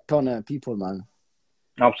an effect on people, man.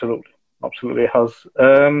 Absolutely. Absolutely, it has.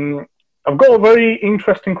 I've got a very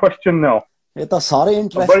interesting question now. It's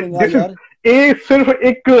interesting. It's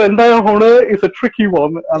a tricky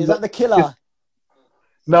one. Is that the killer?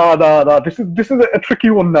 No. This is a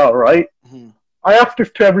tricky one now, right? I ask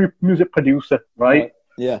this to every music producer, right?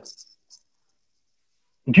 Yeah.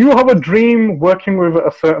 Do you have a dream working with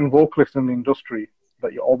a certain vocalist in the industry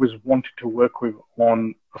that you always wanted to work with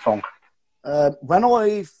on a song? When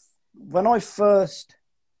I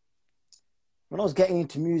was getting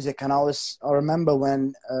into music, and I remember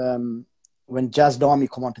when Jazz Dami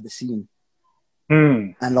come onto the scene.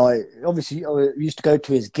 And like, obviously, I used to go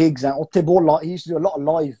to his gigs, and he used to do a lot of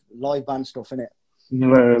live band stuff, innit?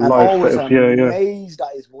 And I was amazed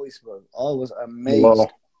at his voice, bro. I was amazed. Wow.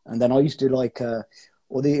 And then I used to like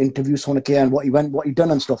all the interviews on the and what he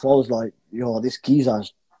done and stuff. I was like, yo, this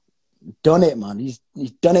geezer's done it, man. He's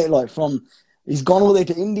done it like he's gone all the way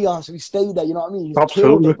to India, so he stayed there. You know what I mean? He's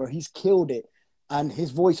killed it, bro. He's killed it, and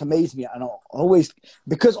his voice amazed me. And I always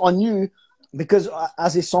because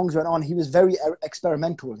as his songs went on, he was very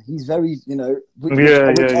experimental. He's very, you know, which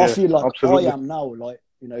I feel like I am now, like,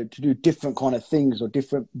 you know, to do different kind of things or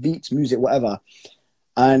different beats, music, whatever.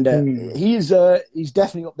 And he's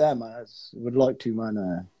definitely up there, man. I would like to,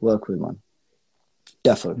 man, work with, man.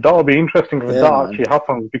 Definitely. That'll be interesting if that actually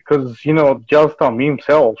happens, because, you know, Jazz Dami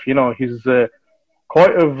himself, you know, he's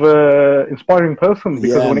quite an inspiring person,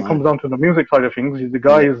 because when it comes down to the music side of things, the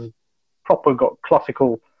guy is proper got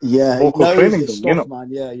classical vocal training, stuff, you know, man.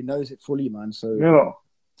 Yeah, he knows it fully, man. So you know,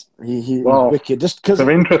 he's wicked. Just because it's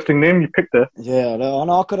an interesting name you picked there. Yeah,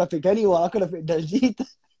 I could have picked anyone. I could have picked Diljit.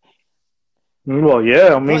 Well,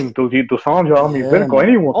 yeah, I mean, Diljit Dosanjh. I mean, didn't go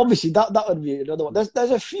anyone. Obviously, that would be another one.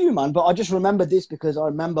 There's a few, man, but I just remember this because I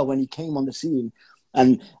remember when he came on the scene.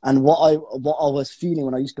 And what I was feeling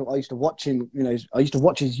when I used to watch him, you know, I used to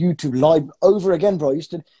watch his YouTube live over again, bro.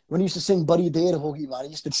 When he used to sing Buddy Der Hogi, man,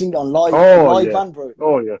 he used to sing it on live band, bro.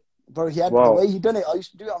 Oh yeah. bro, he had the Wow. way he done it. I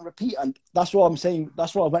used to do it on repeat, and that's what I'm saying.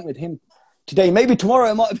 That's why I went with him today. Maybe tomorrow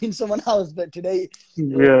it might have been someone else, but today,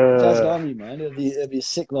 Jazzed Army, man. It'd be a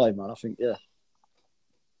sick live, man. I think, yeah.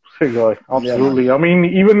 Sick guy, absolutely. Yeah, I mean,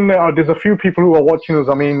 even there's a few people who are watching us.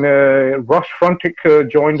 I mean, Rush Frantic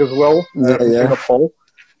joined as well from Singapore.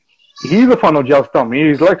 He's a fan of Jazz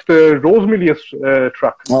Dummy. He likes the Rosemelius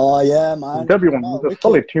track. Oh, yeah, man. Debut one. It's a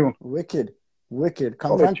solid tune. Wicked.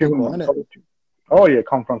 Solid tune, man. Oh, yeah,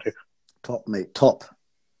 Confrontic. Top, mate. Top.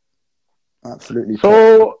 Absolutely top.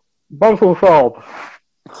 So, Bancil Saab,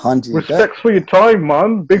 100. respects for your time,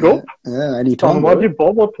 man. Big up. Yeah, anytime. Nah, I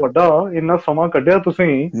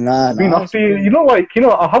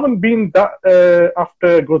haven't been that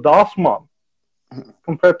after Gurdas, man.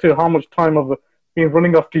 Compared to how much time I've been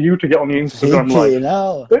running after you to get on your Instagram live.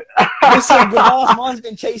 No. Listen, Gurdas, man's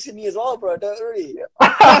been chasing me as well, bro. Don't worry.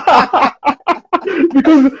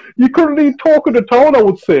 Because you couldn't really talk of the town, I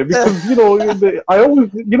would say. Because, you know, I always,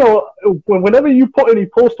 you know, whenever you put any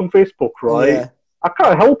post on Facebook, right? Yeah. I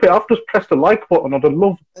can't help it. I've just pressed the like button or the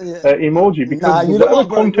love emoji because whatever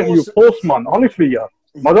content you post, man, honestly, yeah.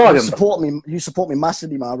 You support me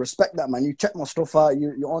massively, man. I respect that, man. You check my stuff out.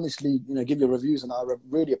 You honestly, you know, give your reviews, and I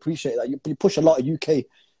really appreciate that. You push a lot of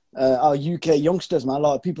our UK youngsters, man. A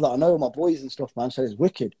lot of people that I know, my boys and stuff, man. So it's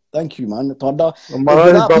wicked. Thank you, man. There's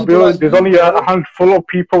only a handful of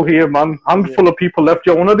people here, man. Handful of people left.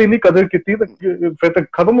 Nah,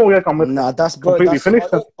 that's completely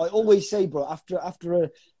finished. I always say, bro, after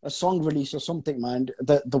a song release or something, man,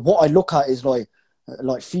 the what I look at is like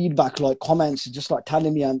feedback, like comments, just like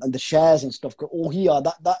telling me and the shares and stuff. Oh, here,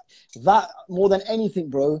 that more than anything,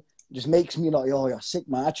 bro, just makes me like, oh, you're sick,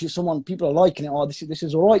 man. Actually, people are liking it. Oh, this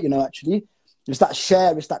is all right, you know. Actually, it's that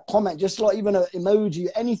share, it's that comment, just like even an emoji,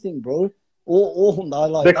 anything, bro. Or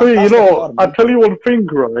like. Because you know, I'll tell you one thing,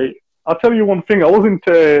 right? I was in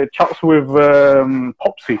chats with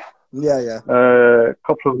Popsy. Yeah. A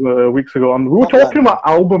couple of weeks ago, and we were talking about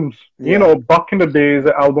albums. You know, back in the days,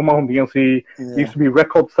 the album on DNC used to be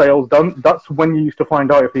record sales. That's when you used to find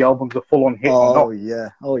out if the album's a full-on hit or not.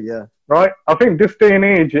 Oh yeah. Right. I think this day and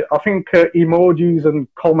age, I think emojis and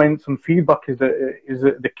comments and feedback is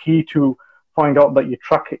the key to find out that your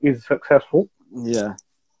track is successful. Yeah.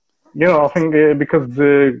 You know, I think because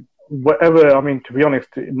whatever. I mean, to be honest,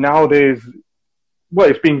 nowadays. Well,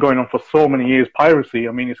 it's been going on for so many years. Piracy,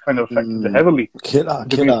 I mean, it's kind of affected heavily the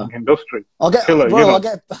music industry. I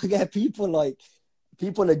get people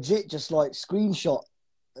legit just like screenshot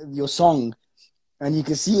your song, and you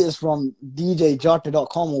can see it's from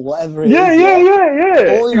djjarta.com or whatever it is.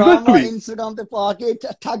 Yeah. Or, you know, exactly. I'm on Instagram to party,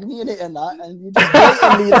 tag me in it and that, and you just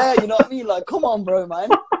blatantly there. You know what I mean? Like, come on, bro, man.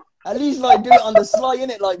 At least, like, do it on the sly,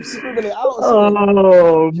 innit? Like, scribble it out or something.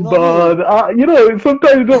 Oh, you know but, I mean? You know,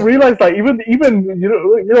 sometimes you don't realize, like, even you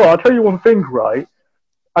know, I'll tell you one thing, right?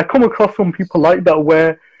 I come across some people like that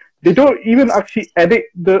where they don't even actually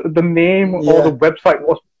edit the name or the website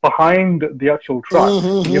what's behind the actual track,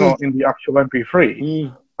 you know, in the actual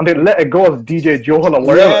MP3. And they let it go as DJ Joel or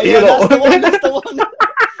whatever, you know. That's the one.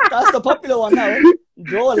 That's the popular one now.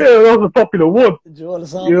 Joel. Yeah, that was a popular one. Joel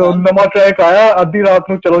Saab, you know, nama track aaya, adhi raat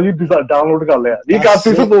nu chalo ji download kar liya. You got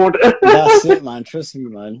to support. That's it, man. Trust me,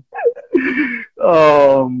 man.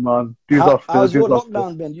 Oh, man. How's your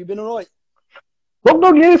lockdown been? You been alright?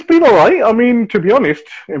 Lockdown, yeah, it's been alright. I mean, to be honest,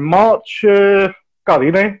 in March, most of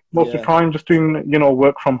the time just doing, you know,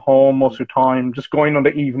 work from home most of the time, just going on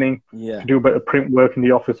the evening to do a bit of print work in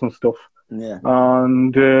the office and stuff. Yeah.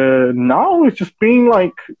 And now it's just being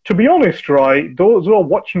like, to be honest, right, those who are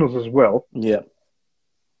watching us as well. Yeah.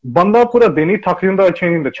 Banda pura din hi thak janda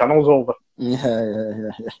changing the channels over.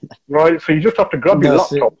 Yeah. Right, so you just have to grab your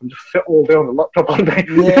laptop and just sit all day on the laptop all day.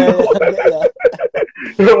 You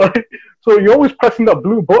know, right? So you're always pressing that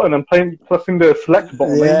blue button and pressing the select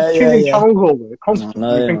button and changing channels over constantly.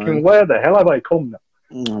 You're thinking, where the hell have I come now?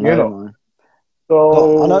 You know. Man.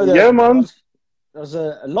 So, yeah, man. There's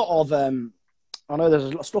a lot of I know there's a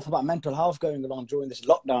lot of stuff about mental health going along during this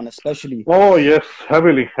lockdown, especially. Oh yes,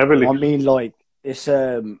 heavily. I mean, like it's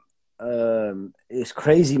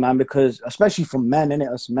crazy, man, because especially from men,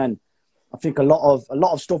 innit, us men, I think a lot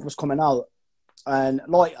of stuff was coming out, and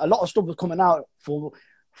like a lot of stuff was coming out for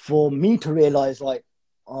me to realize, like,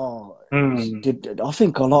 I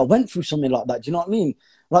think I went through something like that. Do you know what I mean?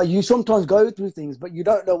 Like, you sometimes go through things, but you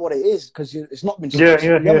don't know what it is because it's not been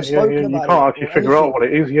spoken about. You can't actually figure out what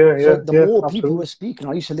it is. So the more people were speaking,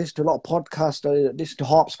 I used to listen to a lot of podcasts, listen to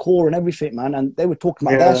Harp's Core and everything, man, and they were talking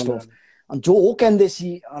about their stuff. And Joe Oken this,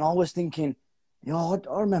 and I was thinking, you know,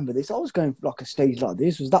 I remember this. I was going for like a stage like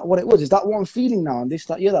this. Was that what it was? Is that what I'm feeling now? And this,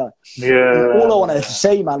 that, yeah. And all I want to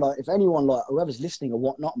say, man, like if anyone, like whoever's listening or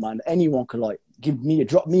whatnot, man, anyone could like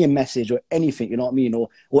drop me a message or anything, you know what I mean?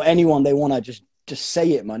 Or anyone they want to just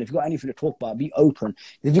say it, man. If you've got anything to talk about, be open.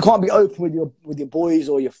 If you can't be open with your boys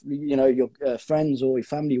or your friends or your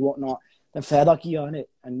family, whatnot, then fair luck you on it.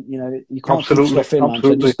 And you know you can't keep stuff in, man.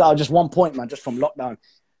 So just 1 point, man, just from lockdown.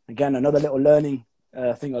 Again, another little learning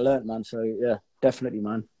thing I learned, man. So yeah, definitely,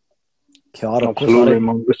 man. Absolutely,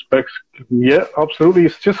 man. Respects. Yeah, absolutely.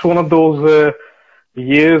 It's just one of those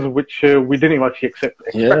years which we didn't even actually expect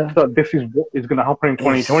that this is what is going to happen in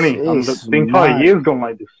 2020, and the entire year's gone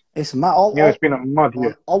like this. It's mad. It's been a mad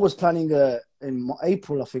year. I was planning in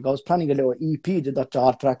April, I think. I was planning a little EP, did that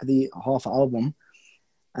jar track, the half album,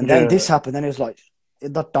 and then this happened. Then it was like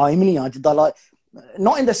that timing. I did that like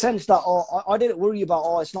not in the sense that I didn't worry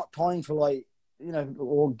about it's not time for like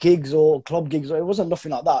or gigs or club gigs. It wasn't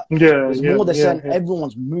nothing like that. Yeah, it was more the sense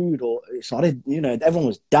everyone's mood or it started. Everyone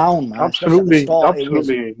was down, man. Absolutely,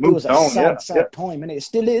 it was a sad time, and it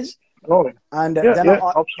still is. Oh, and then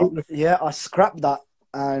I scrapped that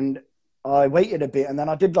and I waited a bit, and then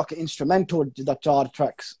I did like an instrumental, did that jar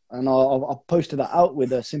tracks, and I posted that out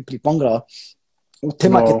with Simply Bhangra.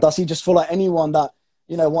 Just for like anyone that.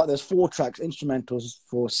 You know what? There's 4 tracks, instrumentals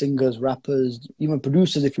for singers, rappers, even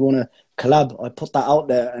producers. If you want to collab, I put that out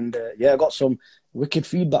there, and I got some wicked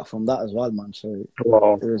feedback from that as well, man. So it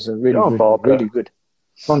was a really good.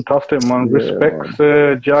 Fantastic, man. Respects,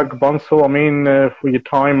 Jag Bancil. I mean, for your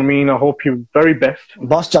time. I mean, I hope you very best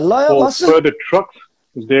for further trucks.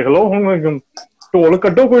 देख लो हम toll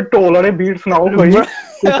कड्डो कोई toll वाले beat सुनाओ कोई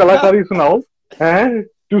कलाकारी सुनाओ हैं.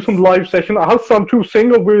 Do some live session. I have Santu sing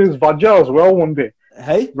with his Vajja as well one day.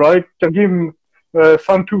 Hey, right? Chagim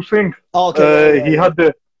Santu Singh. He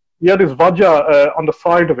had his Vajja on the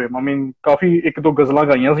side of him. I mean, काफी एक दो गज़लां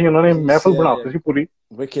गाइयां सी उन्होंने महफिल बनाती सी पूरी.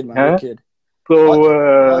 Wicked, man, wicked. So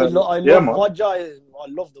I love Vajja. I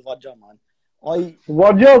love the Vajja, man.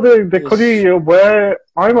 Vajja, where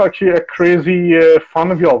I'm actually a crazy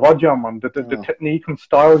fan of your Vajja, man. The technique and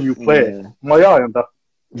style you play. Maya आंदा.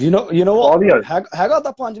 You know what? I got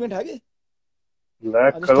that 5 minutes, have you?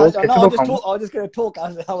 I'm just going to talk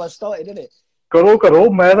as how I started, innit? करो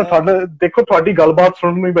मैं तो थाडे देखो थोड़ी गलबात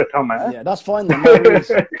सुनने में बैठा मैं. Yeah, that's fine then.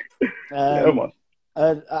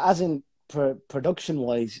 As in production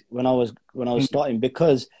wise, when I was starting,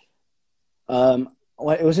 because it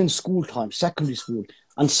was in school time, secondary school,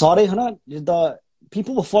 and the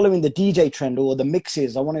people were following the DJ trend or the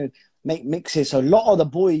mixes. I wanted to make mixes, so a lot of the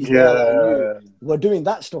boys were doing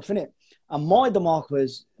that stuff, innit? And my demag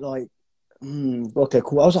was like, okay,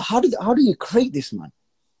 cool. I was like, how do you create this, man?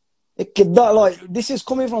 This is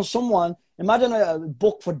coming from someone. Imagine a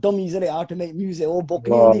book for dummies, innit? How to make music or book.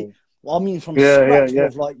 Well, I mean, from scratch.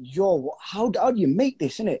 Of like, yo, how do you make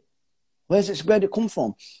this, innit? Where's it come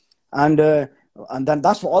from? And then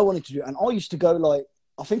that's what I wanted to do. And I used to go like,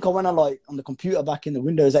 I think I went on the computer back in the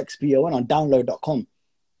Windows XP. I went on download.com.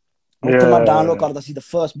 I put my download card. I see the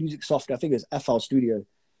first music software. I think it was FL Studio.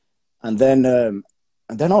 And then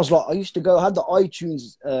I was like, I used to go. I had the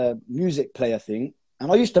iTunes music player thing,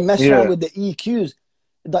 and I used to mess around with the EQs.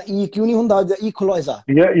 The EQ, the equalizer.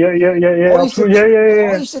 Yeah. I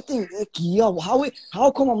used to think,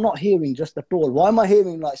 how come I'm not hearing just the toll? Why am I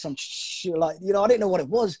hearing like some shit? Like, I didn't know what it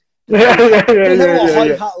was. I didn't know what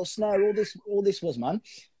hi-hat or snare, all this was, man.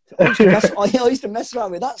 So I used to mess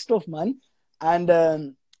around with that stuff, man.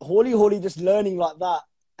 And holy, just learning like that.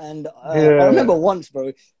 And I remember once,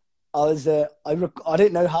 bro, I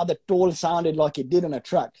didn't know how the toll sounded like it did on a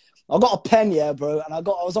track. I got a pen, bro, and I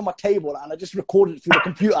was on my table and I just recorded it through the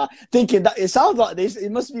computer, thinking that it sounds like this. It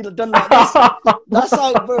must be done like this. That's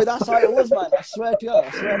how it was, man. I swear to you,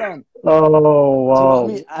 I swear down. Oh wow!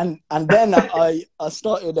 So, and then I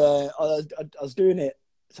started. I was doing it,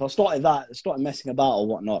 so I started that. I started messing about or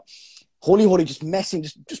whatnot. Holy, just messing,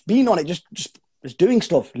 just being on it, just doing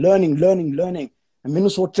stuff, learning. And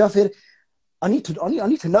minus I need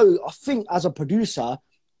to know. I think as a producer.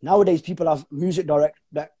 Nowadays, people have music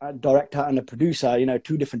director and a producer,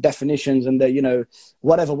 2 different definitions and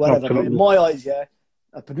whatever. Absolutely. But in my eyes,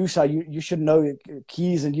 a producer, you should know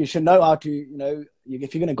keys and you should know how to,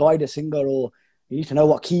 if you're going to guide a singer or you need to know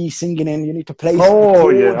what key he's singing in, you need to play. Oh,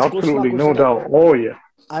 yeah, absolutely. No doubt. Oh, yeah.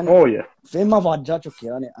 And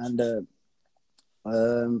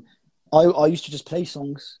I used to just play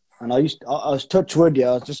songs and I was touch wood,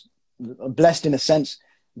 I was just blessed in a sense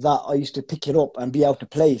that I used to pick it up and be able to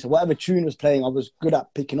play. So whatever tune was playing, I was good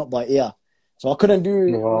at picking up by ear. So I couldn't do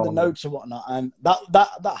the notes or whatnot, and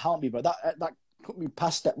that helped me, bro. That put me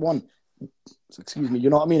past step 1. So, excuse me, you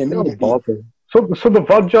know what I mean? So the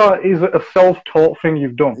Vajja is a self-taught thing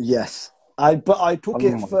you've done. Yes. But I took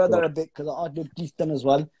it further a bit because I did Kirtan as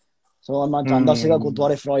well. So I'm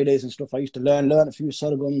Gurdwara Fridays and stuff. I used to learn a few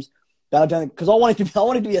sargams. Because I wanted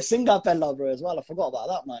to be a singer fella, bro, as well. I forgot about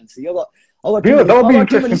that, man. See, I got that'll be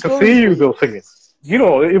interesting to see you though singing. You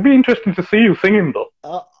know, it'd be interesting to see you singing though.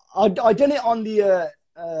 I done it on the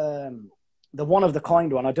one of the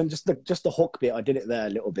kind one. I done just the hook bit. I did it there a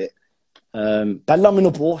little bit. But I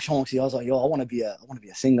was like, yo, I want to be a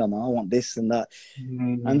singer, man. I want this and that.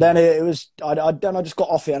 And then it was I just got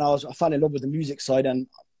off it and I fell in love with the music side and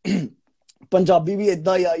Punjabi bhi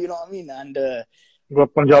idda hi, you know what I mean? And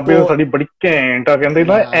Punjabi is very bੜੀ ਘੈਂਟ ਆ ਕਹਿੰਦੇ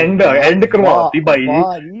ਨਾ end ਕਰਵਾਤੀ Bhai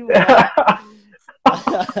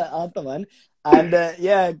man. And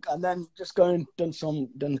and then just done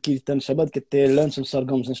kirtan shabad kitte, learned some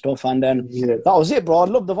sargams and stuff, and then that was it, bro. I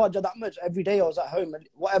loved the Vajja that much. Every day I was at home,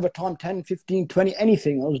 whatever time, 10, 15, 20,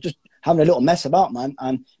 anything, I was just having a little mess about, man.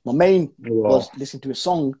 And my main was listening to a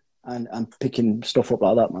song and picking stuff up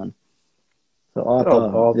like that, man. So I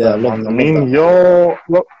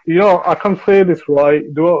I can say this right.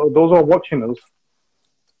 Those who are watching us,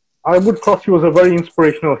 I would class you as a very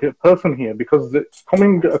inspirational person here because it's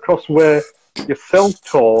coming across where you're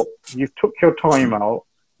self-taught, you took your time out,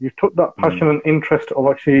 you took that passion and interest of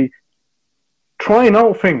actually trying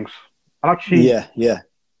out things and actually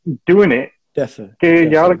doing it. Definitely.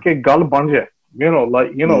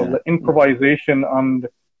 The improvisation and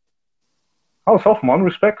how's off, man,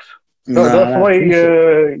 respects. So that's why,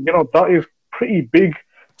 that is pretty big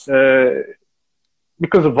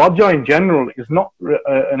because Vajja in general is not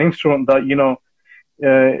an instrument that,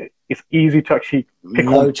 it's easy to actually pick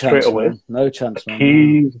on straight away. Man. No chance, man.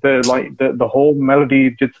 Keys, the whole melody,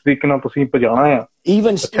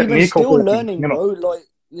 even still learning, bro,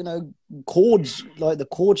 chords, like the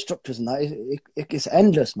chord structures and that, it's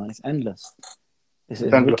endless, man. It's endless. It's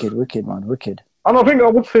endless. Wicked, man, wicked. And I think I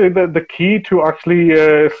would say that the key to actually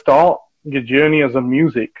start your journey as a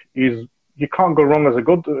music is you can't go wrong in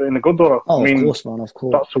a Gurdwara. Oh, of course, man, of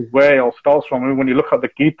course. That's where it all starts from. I mean, when you look at the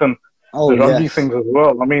Kirtan, the Ragi things as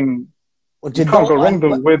well. I mean, you can't go wrong the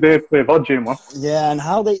way they play Vajja, man. Yeah, and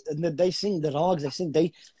how they sing the rags,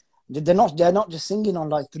 they're not just singing on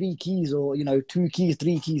like 3 keys or 2 keys,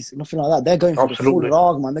 3 keys, nothing like that. They're going for the full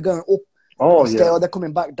rag, man. They're going up, they're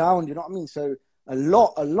coming back down. You know what I mean? So a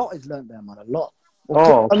lot is learned there, man. A lot.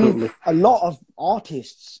 A lot of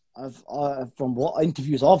artists from what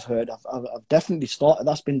interviews I've heard, I've definitely started.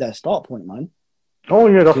 That's been their start point, man. Oh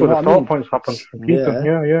yeah, that's where the start points happen.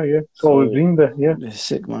 Yeah. So it's been there. Yeah. It's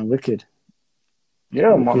sick, man. Wicked.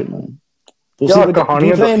 Yeah, man. Yeah,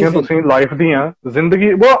 कहानियाँ दसियाँ तो सही life दियाँ जिंदगी.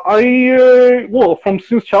 Well, from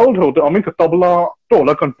since childhood, I'm into tabla,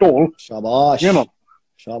 ढोलक and ढोल. Shabash.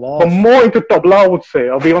 Shabash. I'm more into tabla, I would say.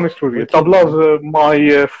 I'll be honest with you. Tabla is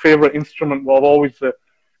my favorite instrument. Well, I've always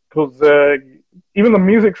because even the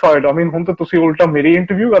music side. I mean, hunta तुसी उल्टा मेरी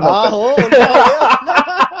interview करना.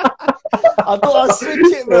 I thought I'd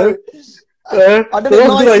switch it, bro. I did it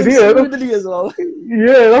nice and smoothly as well.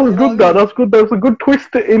 Yeah, that was good. That's good. There's a good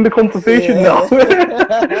twist in the conversation now.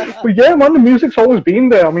 But yeah, man, the music's always been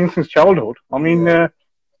there. I mean, since childhood. I mean,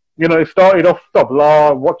 it started off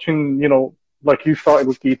tabla, watching, like you started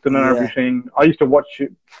with Kirtan and everything. I used to watch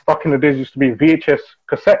it back in the days. Used to be VHS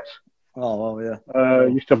cassettes. Oh, well, yeah.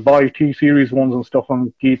 Used to buy T-series ones and stuff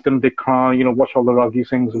on Kirtan. They can't, watch all the raggy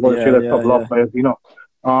things, watch tabla players,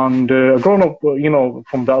 And grown up,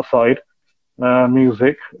 from that side,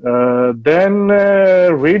 music. Then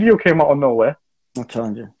radio came out of nowhere. I'm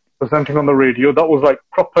telling you. Presenting on the radio. That was like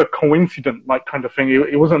proper coincident, like kind of thing.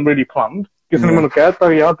 It wasn't really planned. Why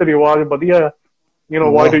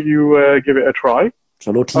don't you give it a try?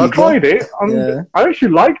 I tried it and I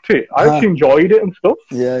actually liked it. I actually enjoyed it and stuff.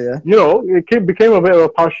 Yeah. It became a bit of a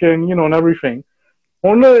passion, and everything.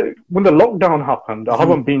 When the lockdown happened, I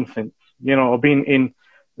haven't been since. I've been in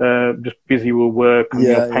just busy with work and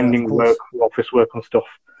pending work, office work and stuff.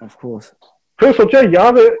 Of course. फिर सोचा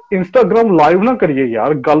यार Instagram live ना करिए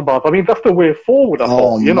यार गलबात. I mean, that's the way forward. I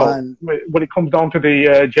thought, when it comes down to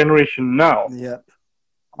the generation now. Yeah.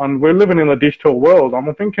 And we're living in a digital world.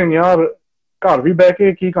 I'm thinking यार घर भी बैठ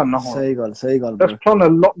के की करना हो. सही गल. Let's plan a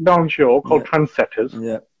lockdown show called Trendsetters.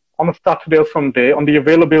 Yeah. On a Saturday or Sunday on the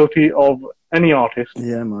availability of any artist.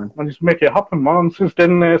 Yeah, man. And just make it happen, man. Since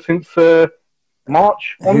then, since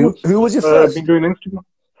March onwards. Who was your first? Been doing Instagram.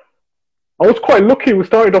 I was quite lucky. We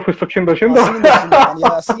started off with Sukhchinder Shindar.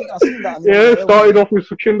 I seen that. Started off with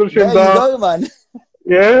Sukhchinder Shindar. There you go, man.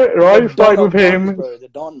 Yeah, right. Started with him. Bro, the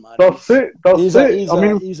Don, man. That's it. He's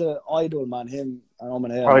an idol, man. Him and I'm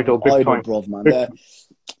idol, big time. Bruv, man.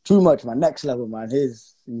 Too much, man. Next level, man.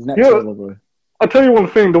 He's next level, bro. I tell you one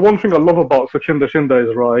thing. The one thing I love about Sachinder Shinda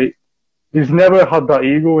is right. He's never had that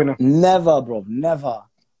ego in him. Never, bro. Never.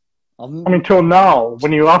 I mean, till now,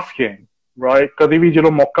 when you ask him, right? Because if you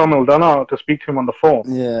mokka milda na to speak to him on the phone.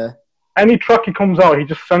 Yeah. Any track he comes out, he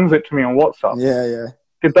just sends it to me on WhatsApp. Yeah, yeah.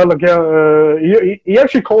 He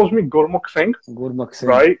actually calls me Gurmukh Singh. Gurmukh Singh.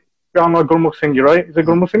 Right? I'm not Gurmukh Singh, you're right? He said,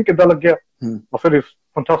 Gurmukh Singh, kidda lagya? I said, it's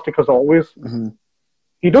fantastic as always.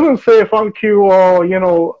 He doesn't say thank you or, you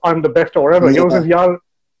know, I'm the best or whatever. He always says, yaar,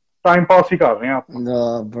 time pass hi kar rahe hain.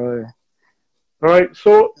 No, bro. Right?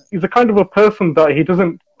 So he's the kind of a person that he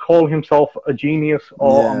doesn't call himself a genius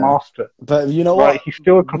or a master. But you know right? what? He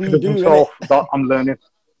still considers himself that I'm learning.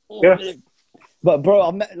 Yeah. But bro,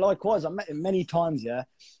 I met him many times, yeah.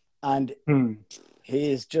 And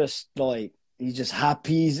he is just like, he's just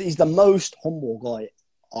happy. He's the most humble guy,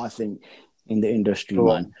 I think, in the industry,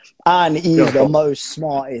 man. And he's the most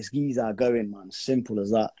smartest geezer going, man. Simple as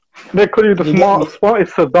that. They call you the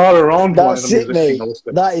smartest Sardar around. That's it, mate.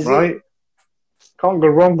 That is right? it. Can't go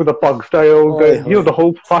wrong with the pug style. The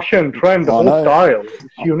whole fashion trend, the whole style.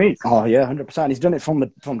 It's unique. Oh yeah, 100%. He's done it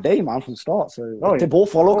from day, man, from the start. So they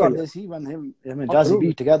both follow this. He when him and Jazzy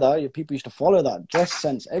B together, people used to follow that dress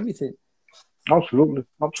sense, everything. Absolutely.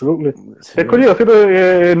 देखो जी ऐसे तो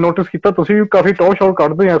notice किया तुसी भी काफी top shot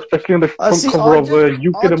करते हैं, especially in the cover of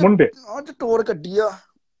UK the Monday. आज टोर कड्डिया.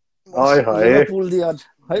 हाय हाय.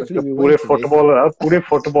 पूरे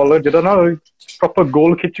फुटबॉलर जिधर ना proper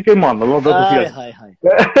goal खिंच के मारना होता तुसी.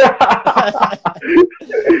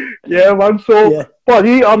 Yeah, man. So,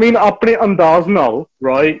 भाजी, I mean, अपने अंदाज now,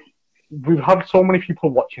 right? We've had so many people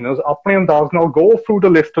watching us. अपने अंदाज now, go through the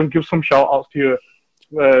list and give some shout outs to your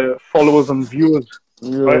followers and viewers.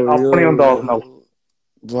 Right? अपने अंदाज now.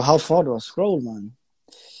 Well, how far do I scroll, man?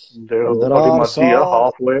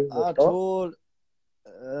 Halfway.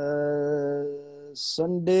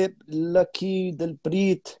 Sandeep, Lucky,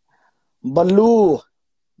 Dilpreet, Baloo,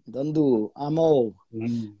 Dandu, Amo,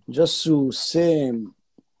 Jassu, Sam,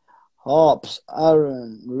 Hops,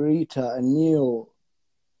 Aaron, Rita, Anil,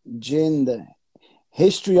 Jind,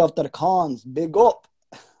 History of the Khans, big up.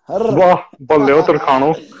 Wah, balle ho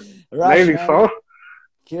Tarkhano. Nahi saw.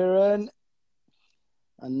 Kiran,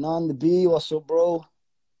 Anand B, what's up, bro?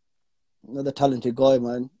 Another talented guy,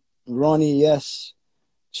 man. Ronnie, yes.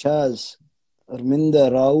 Chaz, Arminda,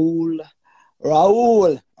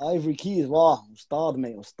 Raul, Ivory Keys, wow, Ustad,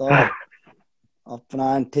 mate, Ustad.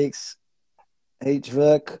 Apna Antics,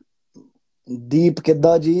 H-Work, Deep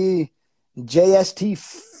Kedaji, JST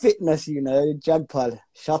Fitness, you know, Jagpal,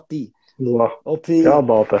 Shati. OP. Kya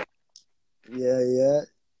baat hai. Yeah.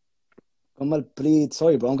 Kamal Preet,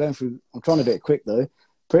 sorry, bro, I'm trying to do it quick, though.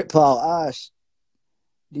 Pritpal, Ash,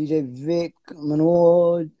 DJ Vic,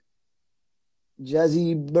 Manoj,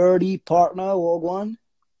 Jazzy Birdie, partner, Wagwan,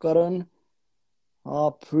 Karan,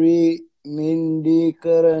 Preet, Mindy,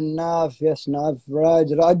 Karan, Nav, yes, Nav,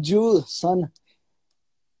 Raju, son,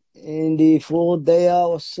 Indy, Full Day,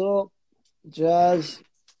 what's up? Jazz,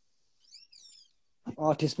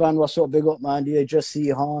 Artist Band, what's up? Big up, man. DJ Jesse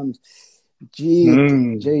Hans,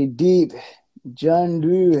 G, J Deep,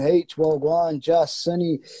 Jandu, H, Wagwan, Jazz,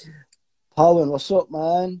 Sunny, Powen, what's up,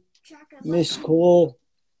 man? Miss Cole.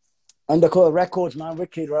 Undercover Records, man.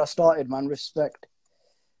 Wicked, where I started, man. Respect.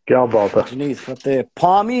 Kya baat hai. Janice, Fateh.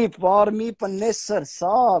 Parmi Panesar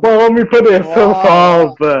Saab. Parmi Panesar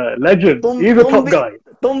Saab. Legend. He's a top guy.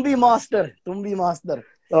 Tumbi master.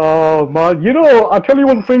 Oh, man. You know, I'll tell you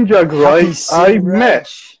one thing, Jag, right? I met...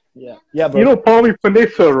 Yeah, bro. You know, Parmi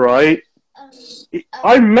Panesar, right?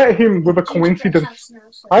 I met him with a coincidence.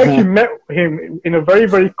 I actually met him in a very,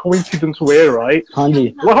 very coincidence way, right?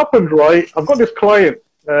 Hanji. What happened, right? I've got this client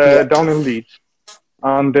down in Leeds,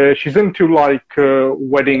 and she's into like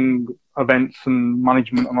wedding events and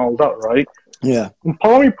management and all that, right? Yeah. And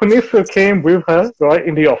Parmi Panesar came with her, right,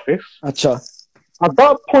 in the office. Acha. At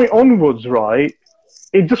that point onwards, right,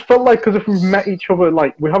 it just felt like as if we've met each other,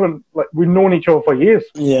 like we've known each other for years.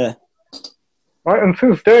 Yeah. Right, and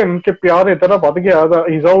since then, he's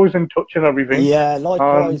always in touch and everything. Yeah,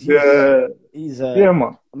 likewise. And, yeah,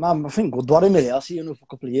 man. I think I see him for a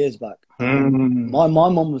couple of years back. My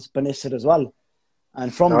mum was Panesar as well.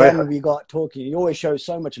 And from then we got talking. He always shows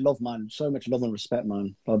so much love, man. So much love and respect,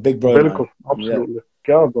 man. Like big bro, man. Absolutely.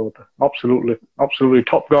 Yeah. Absolutely.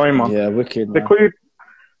 Top guy, man. Yeah, wicked, man.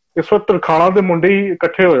 इस वक्त तरखाना दे मुंडे ही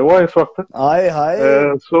इकट्ठे हुए हुआ इस वक्त हाय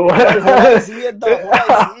so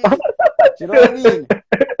you know what I mean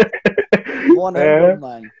 100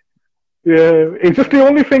 man. Yeah, it's just the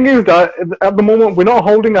only thing is that at the moment we're not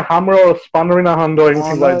holding a hammer or a spanner in our hand or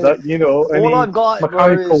anything like that, you know. All I got,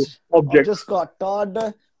 mechanical bro, object. I just got Todd,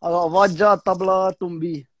 I got Wajja, Tabla,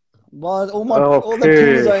 Tumbi. Well, all the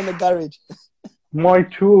tools are in the garage. My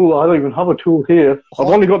tool, I don't even have a tool here. I've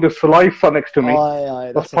only got this slicer next to me.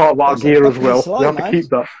 That's part of our gear as well. We have to keep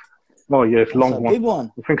that. Oh yeah, it's a long one. Big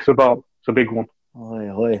one. I think it's a big one.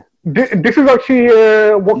 This is actually,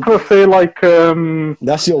 what can I say, like...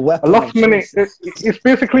 that's your weapon. A last minute... It's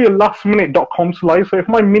basically a lastminute.com slicer. If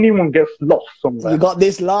my mini one gets lost somewhere... You got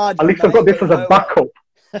this large... At least I've got this as a backup.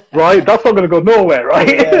 Right? That's not going to go nowhere, right?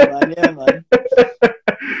 Yeah, man.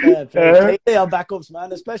 They are backups,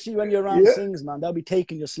 man. Especially when you're around things, man. They'll be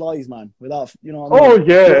taking your slice, man. Without, you know what I mean? Oh,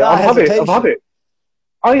 yeah. I've had it.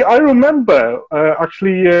 I remember,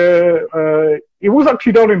 actually, it was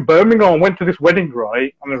actually down in Birmingham. I went to this wedding,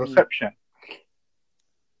 right, on a reception.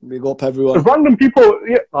 Big up, everyone. Random people,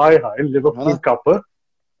 hi, Liverpool couple,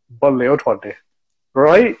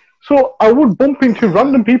 right? So I would bump into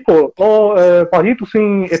random people. Oh, Pahi,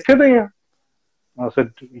 tusi itthe de hain? I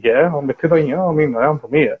said, yeah, I'm itthe de hain. I mean, I am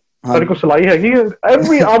from here. I must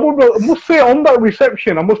say, on that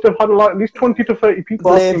reception, I must have had like at least 20 to 30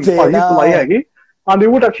 people asking Pahi salai hai. And they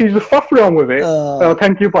would actually just faff around with it.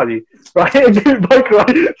 Thank you, buddy. Right? And give it back,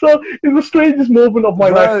 right? So it's the strangest moment of my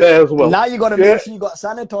life there as well. Now you got to make sure you got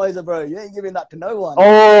sanitizer, bro. You ain't giving that to no one.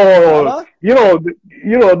 Oh, you know,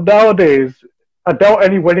 nowadays, I doubt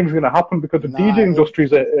any wedding's going to happen because the DJ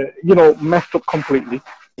industry's, messed up completely.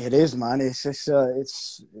 It is, man. It's just, I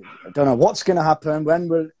don't know what's going to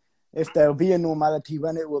happen. If there'll be a normality,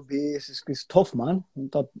 when it will be, it's tough, man.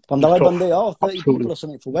 30 people or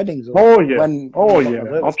something for weddings.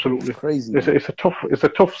 Absolutely. Crazy. It's a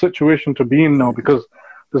tough situation to be in now because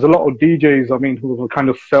there's a lot of DJs, I mean, who will kind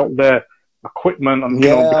of sell their equipment and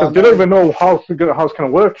because they don't even know how it's going to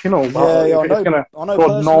work, if it's going to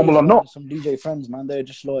go normal or not. Some DJ friends, man, they're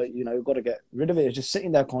just like, got to get rid of it. It's just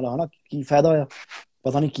sitting there kind of like,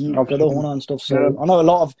 and stuff. So I know a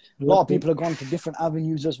lot of people have gone to different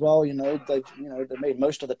avenues as well. They've made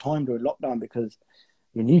most of the time during lockdown because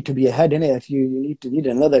you need to be ahead in it. If you need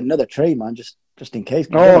another trade, man, just in case.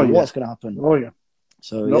 What's going to happen? Oh yeah.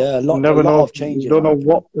 So a lot of changes. We don't know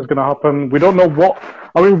what is going to happen. We don't know what.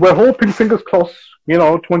 I mean, we're hoping, fingers crossed.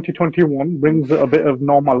 2021 brings a bit of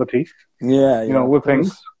normality. With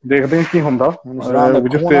things. We just around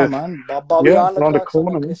the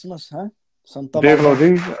corner, man. Christmas, huh?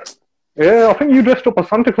 Yeah, I think you dressed up as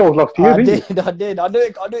Santa Claus last year, didn't you? I did. I do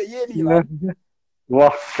it yearly, man.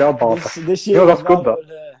 Wow, this year that's good, that.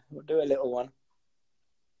 We'll do a little one.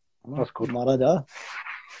 That's good. Well,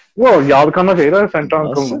 yaad karna chahiye Santa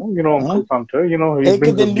uncle, Uncle Santa, he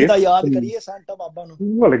brings us gifts. Santa Baba nu.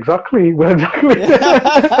 Well, exactly.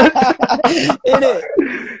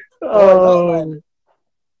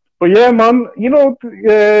 But yeah, man,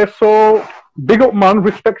 so big up, man.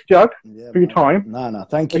 Respects Jag for your time. No,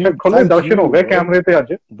 thank you. Bro, it's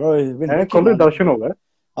been wicked,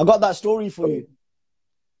 I got that story for you.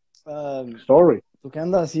 Story?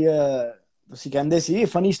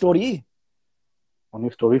 Funny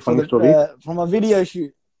story. Funny story. From a video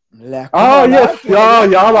shoot. Yes.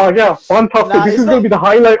 Yeah. Fantastic. This is going to be the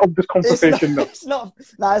highlight of this conversation. It's not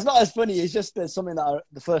as funny. It's just something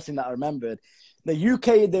the first thing that I remembered. The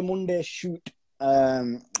UK the Monday shoot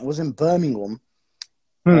was in Birmingham.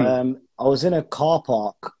 I was in a car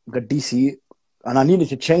park, DC, and I needed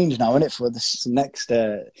to change now, innit, for this next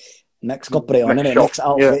couple on, innit, next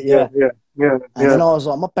outfit, yeah. And then I was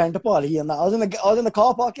like, my pant party, and I was in the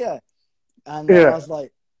car park, and then I was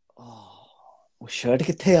like, shirt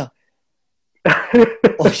kitte where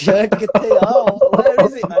is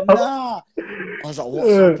it, man? Nah. I was like,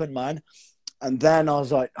 what's happened, man? And then I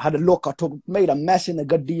was like, had a look, made a mess in the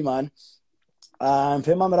gaddi, man. And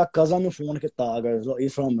then my cousin phone kitta,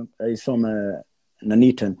 he's from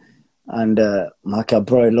Nuneaton. And I said,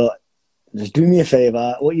 bro, look, just do me a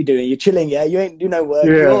favor. What are you doing? You're chilling, yeah? You ain't do no work.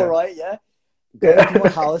 You're all right, yeah? Go to my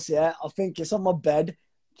house, yeah? I think it's on my bed.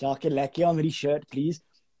 On my shirt, please.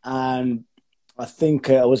 And I think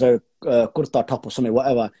it was a kurta top or something,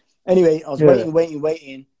 whatever. Anyway, I was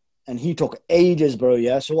waiting. And he took ages, bro,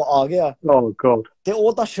 yeah? So what are you? Oh, God. They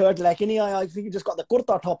all that shirt, I think he just got the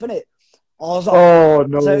kurta top, innit? I was like, oh,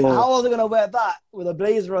 no. So how are they going to wear that with a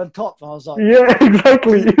blazer on top? I was like, yeah,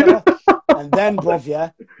 exactly. And then, bruv,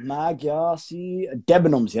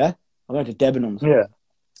 Debenhams, yeah? I went to Debenhams. Yeah.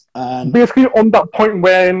 And basically on that point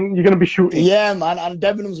when you're going to be shooting. Yeah, man. And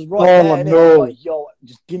Debenhams was right there. Oh, no. Like, yo,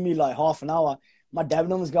 just give me like half an hour. My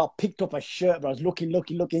Debenhams got picked up a shirt, but I was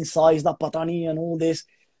looking, sized up, patani and all this.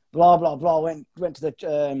 Blah, blah, blah. Went to the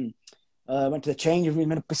Went to the changing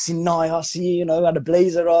room, and a you know, had a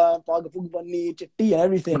blazer on, chitti and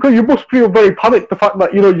everything. Because you must feel very panicked the fact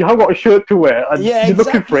that, you know, you haven't got a shirt to wear and Yeah, you're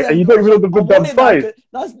looking for exactly. it and you don't even know the good damn size.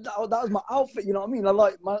 That was my outfit, you know what I mean? I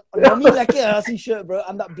like my I see shirt, bro,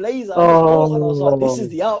 and that blazer. And I was like, this is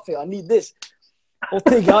the outfit. I need this. I'll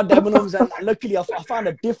take out debenums, and luckily I found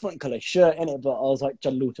a different colour shirt in it, but I was like,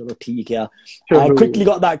 chalo, theek, yeah. I quickly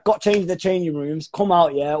got changed in the changing rooms, come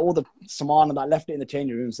out, yeah, all the saman and I left it in the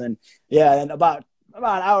changing rooms, and yeah, and about an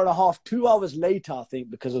hour and a half, 2 hours later, I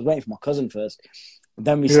think, because I was waiting for my cousin first. And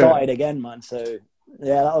then we started again, man. So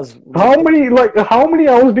yeah, that was. How many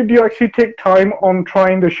hours did you actually take time on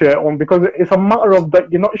trying the shirt on? Because it's a matter of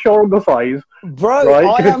that you're not sure of the size, bro. right?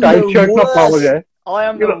 I am the worst. I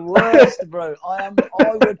am the worst, bro. I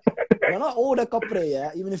would when I order kapre,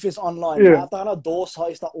 yeah, even if it's online, I have to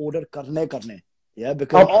size that order karne. Yeah,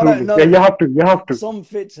 because absolutely. I don't know. Yeah, you have to. Some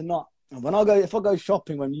fits are not. If I go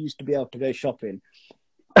shopping, when you used to be able to go shopping,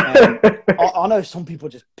 I know some people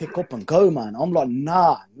just pick up and go, man. I'm like,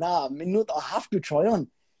 nah. I have to try on.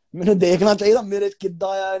 You know what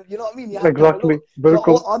I mean? Exactly. Very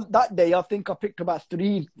cool. On that day, I think I picked about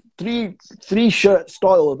three shirt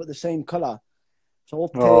style, but the same color. So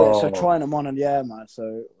trying them on, and yeah, man.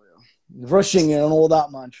 So rushing and all that,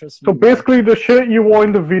 man. Trust me. So basically, the shirt you wore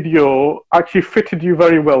in the video actually fitted you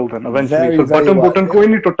very well. Then eventually, so very button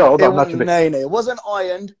going into town. It wasn't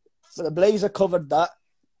ironed, but the blazer covered that.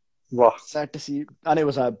 Wow. Sad to see, and it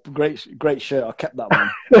was a great shirt. I kept that one.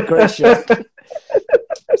 Great shirt.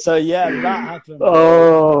 So yeah, that happened.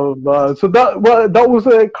 Oh man! So that was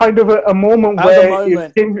a kind of a moment where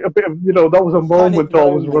it came a bit of, you know, that was a moment to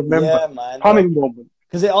always remember. Yeah, man. Panic moment.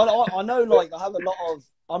 Because I know, like, I have a lot of.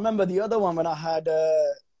 I remember the other one when I had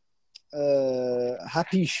a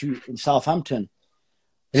Happy shoot in Southampton.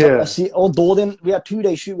 So, although then we had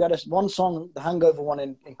 2-day shoot, we had one song, the Hangover one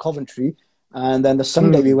in Coventry, and then the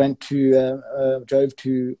Sunday we went to drove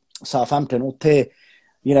to Southampton.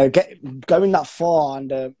 You know, going that far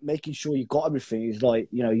and making sure you got everything is like,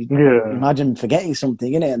 you know, you imagine forgetting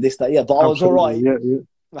something, innit, and this, that, yeah. But I was all right. Yeah.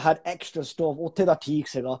 I had extra stuff.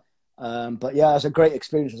 But yeah, it was a great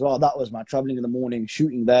experience as well. That was, man, traveling in the morning,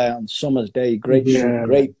 shooting there on summer's day. Great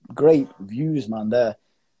shoot, great views, man, there.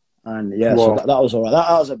 And yeah, so that was all right.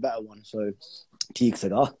 That was a better one. So,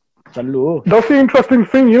 that's the interesting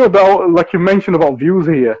thing, you know, about, like you mentioned about views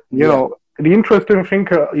here, you know. The interesting thing,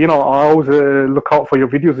 you know, I always look out for your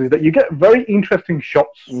videos is that you get very interesting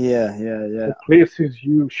shots. Yeah. The places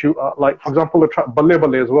you shoot at, like, for example, the track Balle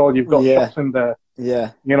Balle as well. You've got shots in there.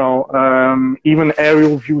 Yeah. You know, even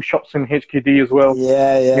aerial view shots in HKD as well.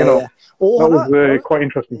 Yeah. You know, that was quite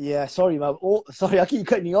interesting. Yeah, sorry, man. Sorry, I keep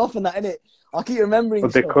cutting you off on that, innit? I keep remembering.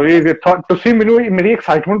 To see me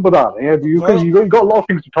excitement, but you got a lot of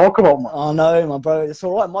things to talk about, man. I know, my bro. It's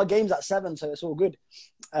all right. My game's at 7, so it's all good.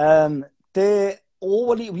 We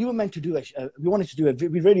were meant to do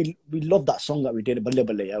we loved that song that we did, Balle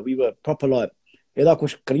Balle. Yeah, we were proper like,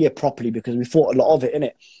 career properly because we thought a lot of it,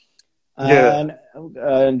 innit?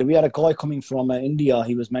 And we had a guy coming from India.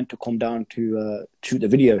 He was meant to come down to shoot the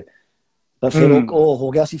video. But and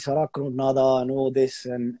all this,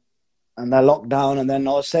 and they're locked down. And then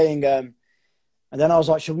I was saying, and then I was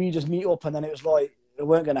like, should we just meet up? And then it was like, it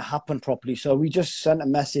weren't going to happen properly. So we just sent a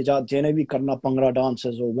message out, Janavi karna Bhangra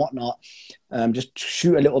dances or whatnot. Just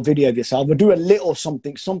shoot a little video of yourself. We'll do a little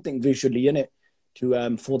something visually in it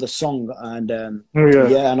to for the song. And and we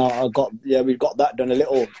got that done, a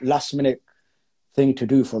little last minute thing to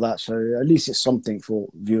do for that. So at least it's something for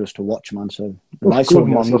viewers to watch, man. So nice one,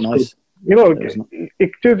 man. Nice. You know,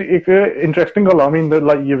 it's interesting. I mean,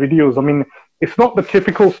 like your videos. I mean, it's not the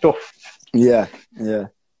typical stuff. Yeah.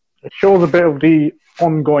 It shows a bit of the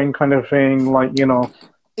ongoing kind of thing, like, you know,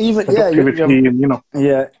 even and, you know.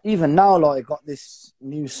 Yeah, even now, like, I got this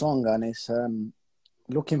new song and it's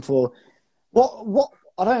looking for what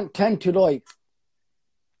I don't tend to like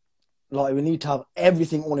we need to have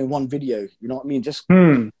everything all in one video. You know what I mean? Just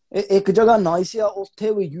it could be nice, yeah. Or try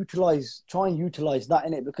and utilize that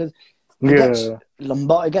in it because.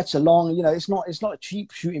 It gets along, you know. It's not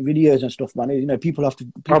cheap shooting videos and stuff, man. You know, people have to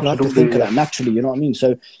think of that naturally. You know what I mean?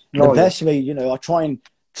 So the best way, you know, I try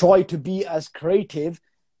to be as creative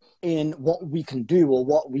in what we can do or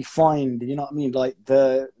what we find. You know what I mean? Like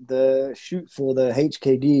the shoot for the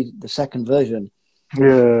HKD, the second version.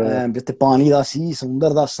 Yeah. With the pani da si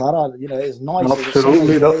sundar da sara, you know, it's nice.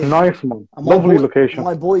 Absolutely, that's nice, man. Lovely location.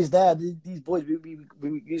 My boys there, these boys,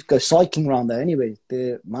 we used to go cycling around there anyway.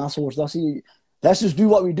 The muscles, let's just do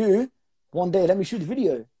what we do. One day, let me shoot the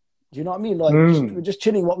video. Do you know what I mean? Like we're just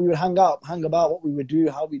chilling. What we would hang about, what we would do,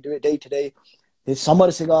 how we do it day to day. his summer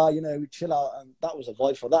cigar, you know, we chill out, and that was a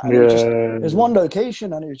vibe for that. And it was one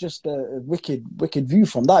location, and it was just a wicked view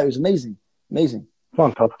from that. It was amazing.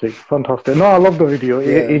 Fantastic. No, I love the video.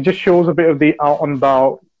 It just shows a bit of the out and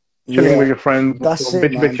about, chilling with your friends. That's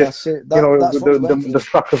it, man. That's it. The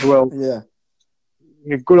track as well. Yeah.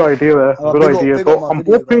 Good idea there. Good idea. But I'm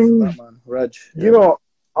hoping, Reg, you know,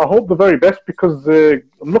 I hope the very best, because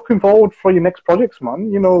I'm looking forward for your next projects,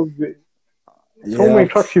 man. You know, so many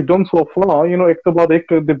tracks you've done so far. You know,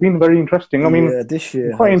 they've been very interesting. I mean, this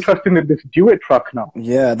year I'm quite interested in this duet track now.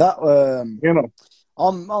 Yeah, that. You know,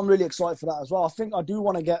 I'm really excited for that as well. I think I do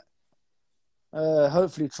want to get,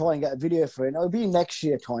 hopefully, try and get a video for it. It'll be next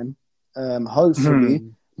year time,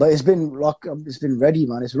 hopefully. But it's been ready,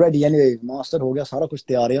 man. It's ready anyway. Mastered ho gaya, sara kuch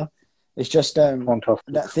taiyar hai. It's just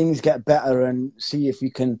that things get better, and see if we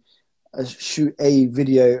can shoot a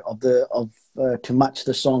video to match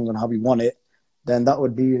the song and how we want it. Then that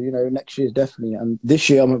would be, you know, next year's definitely. And this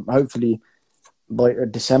year, I'm hopefully by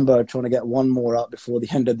December trying to get one more out before the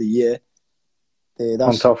end of the year.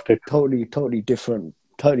 That's fantastic. Totally different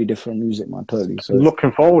music, man. Totally. So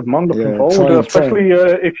looking forward, man. Looking forward, especially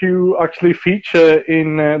if you actually feature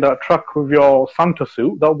in that track with your Santa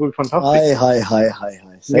suit. That would be fantastic. Hi.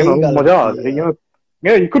 You know, maja, you know,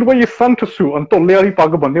 yeah, you could wear your Santa suit and tolle wali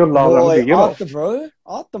pag banne ho lal rang di, you know. Bro,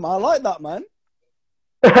 I like that, man.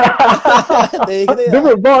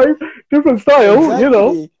 Different vibe, different style, exactly. You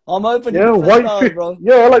know. I'm open. Yeah, white style, 50, bro.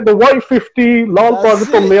 Yeah, like the white 50, lal pag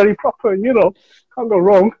tolle wali proper, you know. Can't go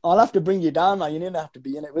wrong. I'll have to bring you down, man. You didn't have to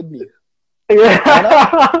be in it with me.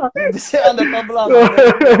 Yeah. Sit on the tabla.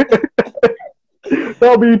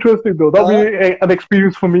 That'll be interesting, though. That'll be an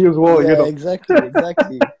experience for me as well. Yeah, you know.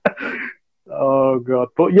 Exactly. Oh God,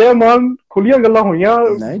 but yeah, man. Kuliyan galla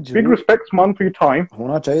hoiyan. Big respects, man, for your time.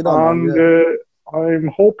 And I'm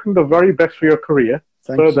hoping the very best for your career.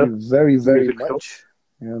 Thank you very much.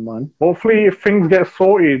 Yeah, man. Hopefully, if things get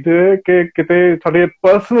sorted,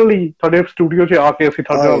 personally, studio you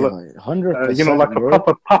know, like a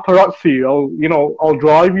proper paparazzi. I'll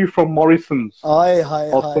drive you from Morrison's or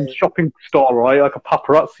some shopping store, right? Like a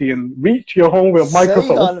paparazzi, and reach your home with a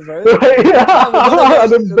microphone.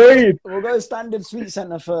 And then bathe. We'll go Standard Sweet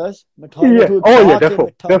Centre first.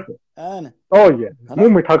 Definitely. Oh yeah, मुंह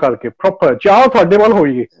मीठा करके proper चाह थोड़े वाल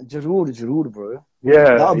होगी. जरूर bro.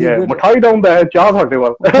 Yeah. मिठाई down there, चाह थोड़े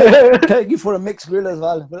वाल. Take you for a mixed grill as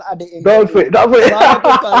well. We'll add it in. That's it.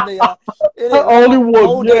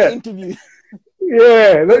 Hollywood, yeah. Interview.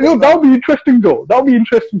 Yeah, that'll be interesting though. That'll be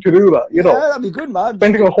interesting to do that. You know, that'd be good, man.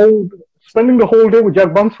 Spending the whole day with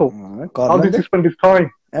Jag Bancil. How did he spend his time?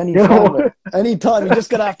 Anytime. You're just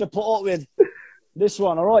gonna have to put up with this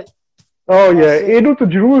one, all right? Oh yeah, ਇਹਨੂੰ ਤਾਂ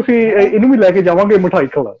ਜ਼ਰੂਰ ਸੀ ਇਹਨੂੰ ਵੀ ਲੈ ਕੇ ਜਾਵਾਂਗੇ ਮਿਠਾਈ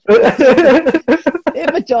ਖਿਲਾ ਇਹ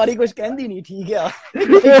ਵਿਚਾਰੀ ਕੁਝ ਕਹਿੰਦੀ ਨਹੀਂ ਠੀਕ ਆ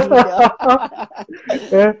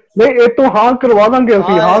ਨਹੀਂ ਇਹ ਤੋਂ ਹਾਂ ਕਰਵਾ ਦਾਂਗੇ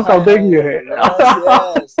ਅਸੀਂ ਹਾਂ ਕਰ ਦੇਗੀ ਇਹ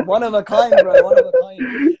yes one of a kind bro one of a kind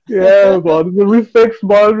yeah man respects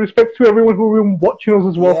to everyone who's been watching us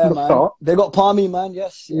as well from the start. They got Palmy, man.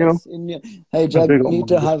 Yes you know hey Jag, you need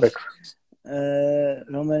to have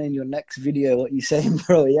Raman in your next video. What you saying,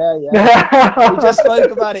 bro? Yeah. We just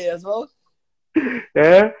spoke about it as well.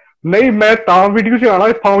 Yeah. नहीं मैं ताम video से आना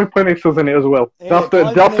Palmy put in it as well. That's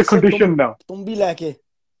the condition now. तुम भी लेके.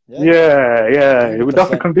 Yeah. That's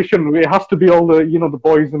the condition. It has to be all the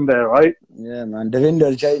boys in there, right? Yeah, man.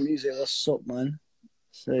 Dilraj J music. What's up, man?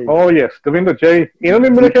 Oh yes, Dilraj J. इन्होंने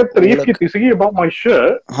मेरे ख्याल तारीफ की थी about my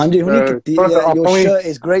shirt. हाँ जी, your shirt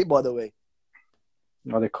is great, by the way.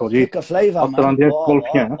 देखो जी a flavor, man. Big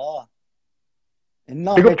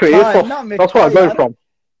up to ASOS. That's where I got it from.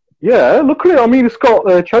 Yeah, look at it. I mean, it's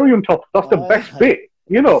got cherry on top. That's the best bit.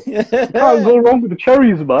 You know, you can't go wrong with the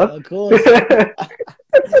cherries, man. Of course.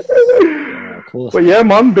 Of course. But yeah,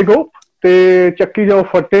 man, big up. Te chakki jao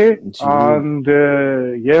fate and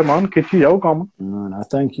yeah, man, kichi jao kam. No,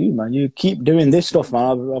 thank you, man. You keep doing this stuff,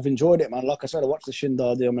 man. I've enjoyed it, man. Like I said, I watched the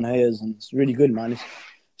Shinda, the Hayers, and it's really good, man.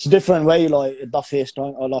 It's a different way, like the face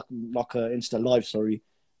time, or like a Insta live. Sorry,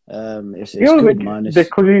 it's good, man.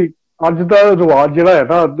 देखो जी आज दा रिवाज जिहड़ा है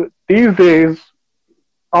ना these days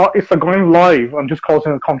it's going live and just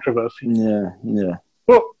causing a controversy. Yeah.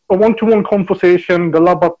 But a one-to-one conversation, the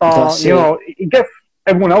labata, it gets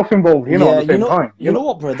everyone else involved, at the same time. You know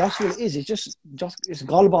what, bro? That's what it is. It's just it's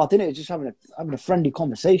galbat, innit? It's just having a friendly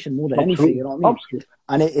conversation more than anything. You know what I mean? Absolutely.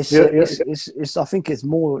 And it's I think it's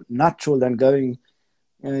more natural than going.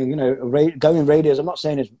 Going radios. I'm not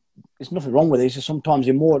saying there's nothing wrong with it. It's just sometimes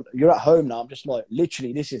you're at home now. I'm just like,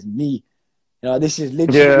 literally, this is me. You know, this is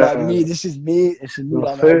literally like me. This is me. This is me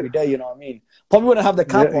like every day. You know what I mean? Probably wouldn't have the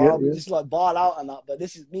cap on. I'll be just like ball out and that. But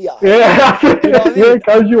this is me. Yeah, you know what I mean? Yeah,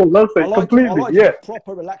 casual. That's it. Completely. I like to be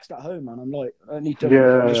proper relaxed at home, man. I'm like, I need to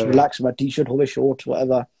just relax my t-shirt, hoodie, shorts,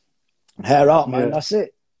 whatever, hair out, man. That's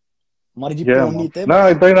it. No, that's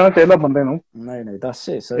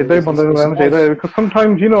it. So because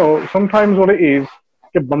sometimes, you know, sometimes what it is,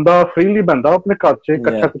 कि बंदा freely बंदा अपने घर च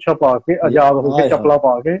कच्चा कुच्चा पाके आजाद होके चपला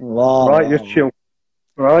पाके right just chill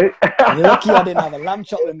right. You're lucky I didn't have a lamb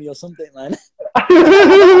chop with me or something, man.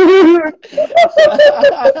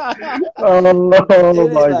 Oh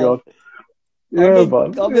my God. Yeah,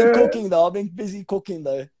 man. I've been cooking though. I've been busy cooking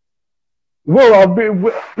though. Well, I've been,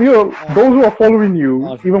 you know, those who are following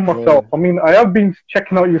you, even myself. I mean, I have been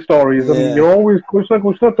checking out your stories, and you're always कुछ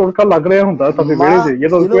ना तोड़का लग रहा होता तब मेरे से ये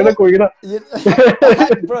तो कोई ना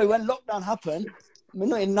Bro, when lockdown happened, I mean,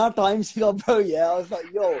 not in that time, bro. Yeah, I was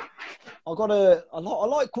like, yo, I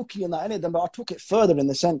like cooking and that, innit? But I took it further in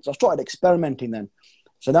the sense I started experimenting then.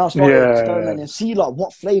 So now I started experimenting and see like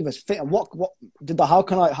what flavors fit and how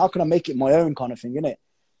can I make it my own kind of thing, innit?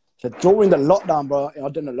 So during the lockdown, bro, I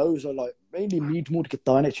done loads of like mainly meat,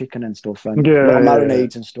 chicken and stuff, and a lot of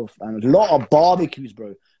marinades and stuff, and a lot of barbecues,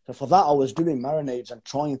 bro. So for that, I was doing marinades and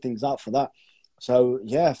trying things out for that. So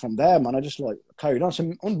yeah, from there, man, I just like carried on.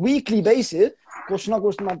 So on weekly basis,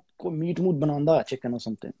 meat bananda chicken or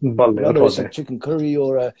something. Whether it's a chicken curry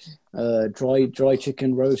or a dry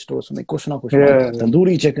chicken roast or something.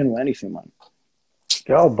 Tandoori chicken or anything, man.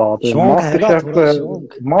 क्या बात है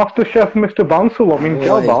master chef Mr. Bancil. I mean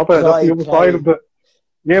क्या बात है that's the other side of the,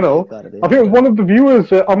 you know, I think one of the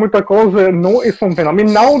viewers Amrita calls noticed something. I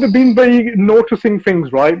mean now they've been very noticing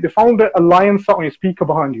things, right? They found a lion sat on your speaker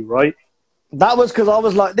behind you, right? That was because I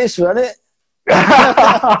was like this, wasn't it?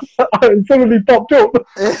 And suddenly popped up.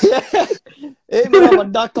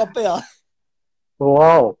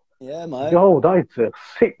 Wow. Yeah, man. Yo, that's a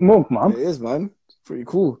sick mug, man. It is, man. It's pretty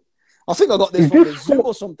cool. I think I got this from the zoo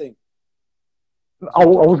or something. I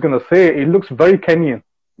was going to say, it looks very Kenyan.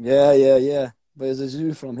 Yeah. But there's a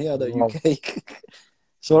zoo from here, the UK.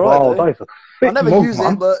 It's all right, wow, that is a sick I never mug, use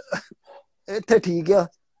man. it, but it's a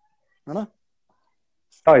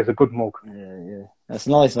that is a good mug. Yeah. That's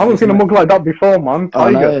nice. I haven't seen a mug like that before, man.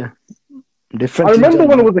 Tiger. Different. I remember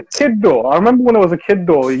when I was a kid,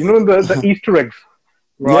 though. You know the Easter eggs,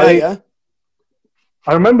 right? Yeah.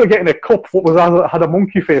 I remember getting a cup that had a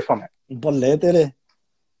monkey face on it.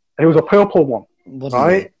 It was a purple one,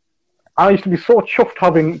 right? I used to be so chuffed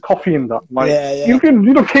having coffee in that. Like, you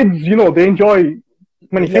know, kids, you know, they enjoy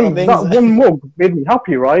many things. That one mug made me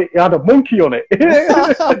happy, right? It had a monkey on it.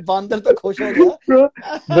 So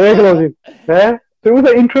it was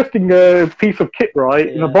an interesting piece of kit, right?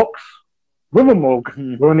 In a box with a mug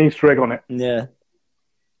with an Easter egg on it. Yeah.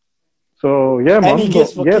 So yeah, man. Any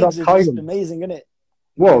gifts for kids that's is just amazing, isn't it?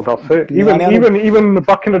 Well, that's it. Even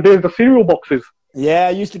back in the days, the cereal boxes. Yeah, I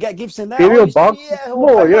used to get gifts in there. Cereal box. Yeah,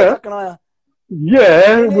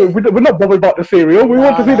 we're not bothered about the cereal. We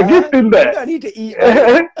want to see the gift in there. We don't need to eat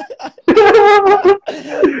it.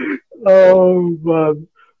 Oh, man.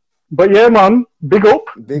 But yeah, man, big up.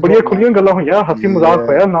 But yeah, we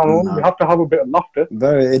have to have a bit of laughter.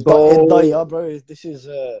 Bro, this is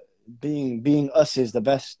being us is the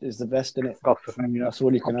best in it. That's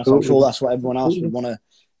all you can ask. I'm sure that's what everyone else would want to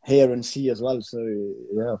hear and see as well. So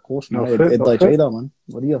yeah, of course, man. Man.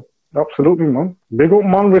 What do you? Absolutely, man. Big up,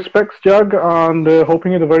 man. Respects, Jag, and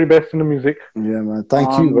hoping you're the very best in the music. Yeah, man.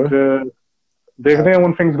 Thank you, bro.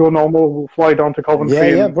 When things go normal, we'll fly down to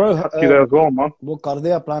Coventry. Yeah, bro. You there as well, man. We'll cut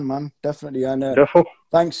their plan, man. Definitely. And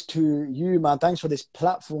thanks to you, man. Thanks for this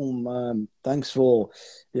platform. Thanks to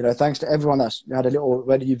everyone that's had a little,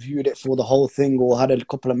 whether you viewed it for the whole thing or had a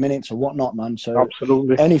couple of minutes or whatnot, man. So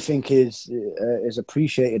absolutely, anything is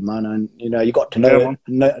appreciated, man. And you got to know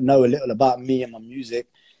a little about me and my music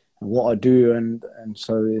and what I do, and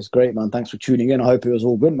so it's great, man. Thanks for tuning in. I hope it was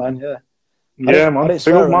all good, man. Yeah. Yeah, man. Big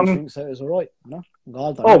up, man. So it was all right,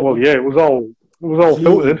 it was all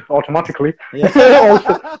filtered automatically. Yeah.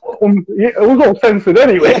 It was all censored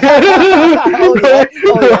anyway.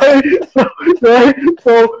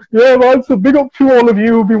 So yeah, man. So big up to all of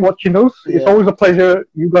you who've been watching us. It's always a pleasure.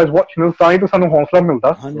 You guys watching us. Right? We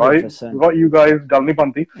got you guys, Dalni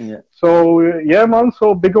Bandi. Yeah. So yeah, man.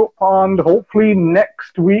 So big up, and hopefully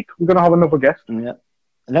next week we're gonna have another guest. Yeah.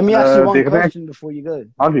 Let me ask you one question before you go.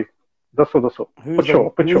 Andy. That's all.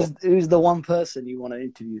 Who's the one person you want to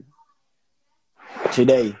interview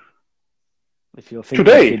today? If you're thinking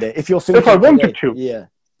today. If I wanted to. Yeah.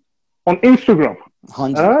 On Instagram.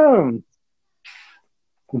 100.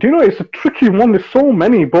 Do you know, it's a tricky one. There's so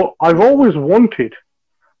many, but I've always wanted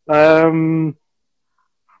Um,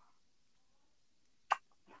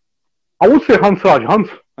 I would say Hansraj Hans.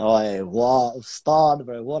 Oh, wow, star,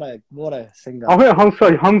 bro. What a singer. I think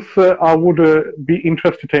Hansraj Hans. I would be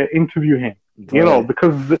interested to interview him. Bro. You know,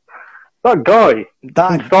 because that guy,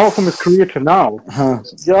 from start from his career to now,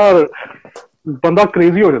 yeah, banda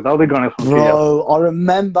crazy ho janda ਉਹਦੇ ਗਾਣੇ ਸੁਣ ਕੇ ਯਾਰ. Bro, I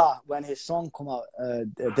remember when his song come out,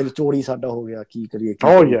 Dil Chori Sada Ho Gaya, Ki Kariye.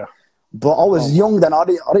 Oh yeah. But I was young then. I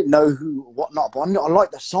didn't know who, what not. But I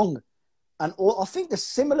liked the song. And I think the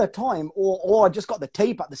similar time, or I just got the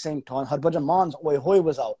tape at the same time. Harbhajan Man's Oi Hoi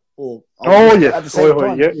was out. Yes, at the same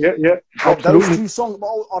time. Yeah. Those Absolutely. two songs.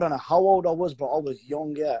 I don't know how old I was, but I was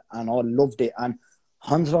young, yeah, and I loved it. And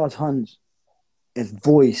Hansraj Hans, his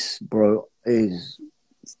voice, bro, is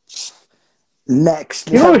next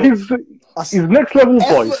level. You know, his next level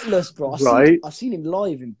voice. Effortless, bro. I seen him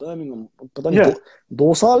live in Birmingham. But Yeah.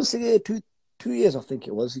 2 years, 2 years, I think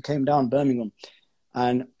it was. He came down Birmingham,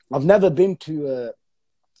 and I've never been to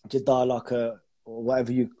Jeddah, like a or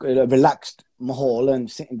whatever a relaxed mahal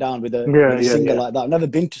and sitting down with a singer like that. I've never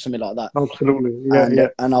been to something like that. Absolutely,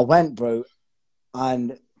 and I went, bro,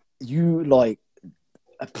 and you like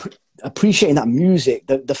appreciating that music,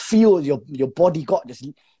 the feel your body got, just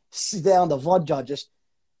sit there on the Vajja, just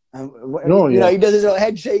you know, he does his little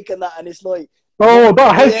head shake and that, and it's like,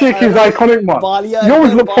 that head shake is iconic, man. You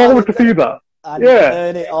always look forward to see that. And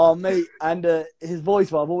mate, and his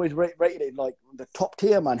voice, well, I've always rated it like the top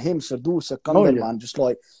tier, man. Him, Sardur, Sakandar, man, just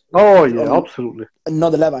like absolutely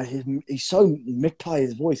another level. He's so mid-tie,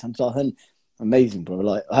 his voice, and so amazing, bro.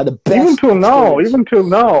 Like I had the best. Even till now, even till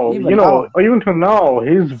now,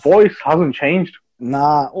 his voice hasn't changed.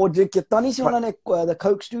 Nah, or did Kitani see one on the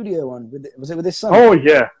Coke Studio one? Was it with his son? Oh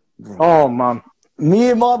yeah, bro. Oh man,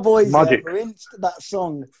 me and my boys rinsed that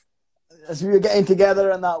song. As we were getting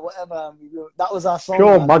together and that, whatever, that was our song.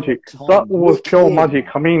 Pure magic. That was pure magic.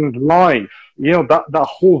 I mean, live. You know, that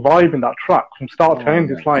whole vibe in that track from start to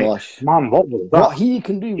end. It's like, man, what was that? What he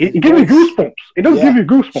can do. It gives you goosebumps. It does give you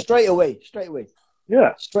goosebumps. Straight away.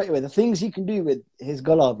 Yeah. Straight away. The things he can do with his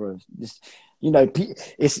gala, bro. Just, you know,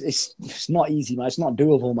 it's not easy, man. It's not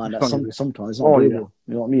doable, man. Sometimes it's not doable. Yeah.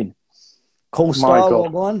 You know what I mean? Co-star, go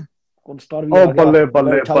on.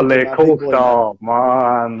 Balle, co-star,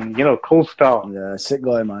 man. You know, co-star. Yeah, sick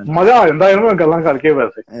guy, man. मजा आ जाता है ना गल्लां करके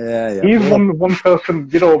वैसे. Yeah. He's one person,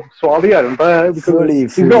 you know, स्वाद ही आ जाता है because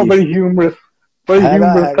he's not very humorous. Very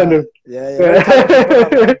humorous kind of. Yeah.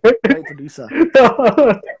 Great producer.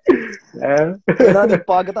 ਇਹਨਾਂ ਦੀ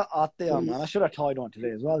ਪੱਗ ਤਾਂ ਆਤੇ ਆ, man. I should have tied on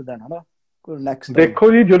today as well then, huh? Go next time. Dekho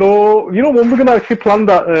ji, you know when we're gonna actually plan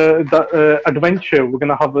that adventure, we're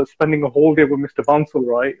gonna have spending a whole day with Mr. Bancil,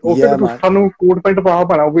 right? Yeah, man.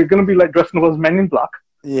 We're gonna be like dressing up as Men in Black.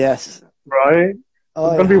 Yes. Right.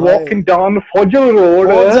 We're gonna be walking down Fojal Road.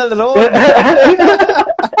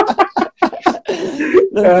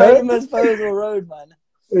 The famous Fojal Road, man.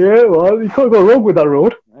 Yeah, well, you can't go wrong with that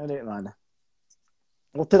road. Right, man.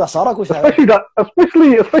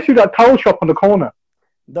 Especially that towel shop on the corner.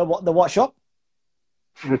 The what shop?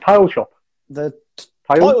 The tile shop. The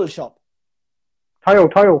tile shop. Tile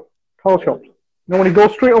shop. You know, when you go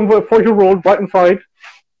straight on the Fojal Road, right inside,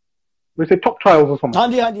 we say Top Tiles or something.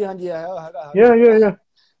 Handy. Yeah.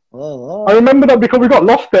 Oh. I remember that because we got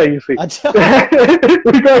lost there, you see.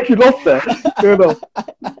 We got actually lost there. You know.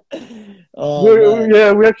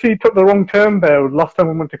 We actually took the wrong turn there last time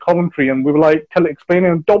we went to Coventry, and we were like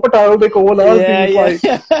explaining Top Tile, they go on.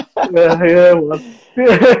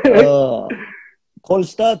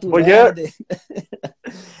 Colstar too. Yeah.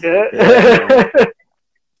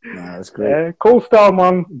 Nah, that's great. Co-star,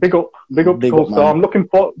 man, big up Co-star. We're looking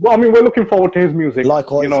forward to his music.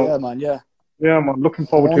 Likewise, you know. Yeah, man. Yeah, man, looking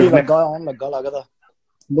forward to his next. लगा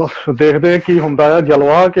बस देखते हैं की होता है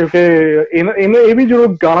जलवा क्योंकि ये भी जो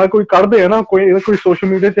गाना कोई कर दे ना कोई सोशल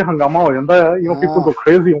मीडिया से हंगामा हो जाता है. You know, people go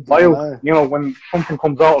crazy on bio. You know, when something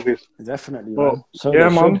comes out of this. Definitely. So, yeah,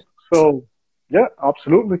 man. So yeah,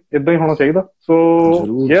 absolutely. इतना ही होना चाहिए. So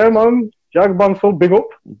yeah, man. Jag Bancil, big up.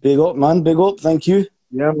 Big up, man. Big up. Thank you.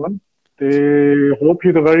 Yeah, man. They hope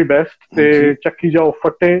you the very best. They ਚੱਕੀ ਜਾਓ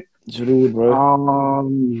ਫੱਟੇ. ਜ਼ਰੂਰ, bro.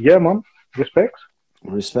 Yeah, man. Respect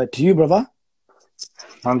to you, brother.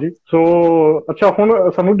 ਹਾਂਜੀ ਸੋ ਅੱਛਾ ਹੁਣ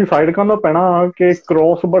ਸਾਨੂੰ ਡਿਸਾਈਡ ਕਰਨਾ ਪੈਣਾ ਕਿ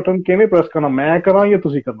ਕ੍ਰੋਸ ਬਟਨ ਕਿਹਨੇ ਪ੍ਰੈਸ ਕਰਨਾ, ਮੈਂ ਕਰਾਂ ਜਾਂ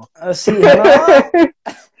ਤੁਸੀਂ ਕਰਨਾ. ਅਸੀਂ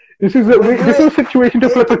this is a situation to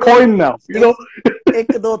flip a coin now, you know.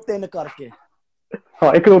 1 2 3 ਕਰਕੇ.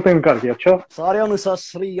 ਹਾਂ 1 2 3 ਕਰਕੇ. ਅੱਛਾ ਸਾਰਿਆਂ ਨੂੰ ਸਤਿ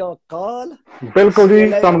ਸ੍ਰੀ ਅਕਾਲ. ਬਿਲਕੁਲ ਜੀ,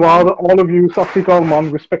 ਧੰਨਵਾਦ all of you. Sat Sri Akal man,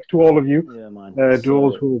 respect to all of you.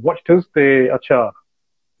 Those who watched us. ਤੇ ਅੱਛਾ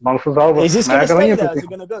ਬਾਂਸਲ ਸਾਹਿਬ ਮੈਂ ਕਰਾਂ ਜਾਂ ਤੁਸੀਂ?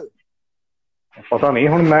 ਪਤਾ ਨਹੀਂ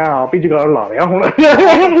ਹੁਣ ਮੈਂ ਆਪ ਹੀ ਜਗਾੜ ਲਾ ਰਿਹਾ ਹੁਣ.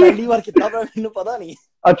 ਪਹਿਲੀ ਵਾਰ ਕੀਤਾ ਮੈਨੂੰ ਪਤਾ ਨਹੀਂ.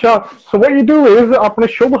 Acha, so what you do is, apne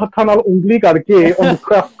shubh hatha nal ungli karke on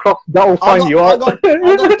the cross, that will sign you out.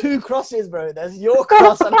 I got 2 crosses, bro. There's your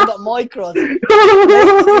cross and I got my cross.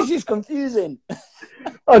 This is confusing.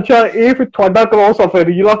 Acha, if it's thwada cross of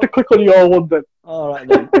it, you'll have to click on your one then. Alright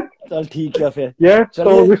then. Chal theek hai fir. Yeah,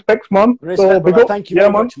 so respects, man. Respect, so, thank you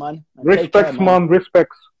very much, man. Respects, man.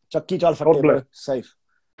 Respects. Chakki chal fatte, bro. Safe.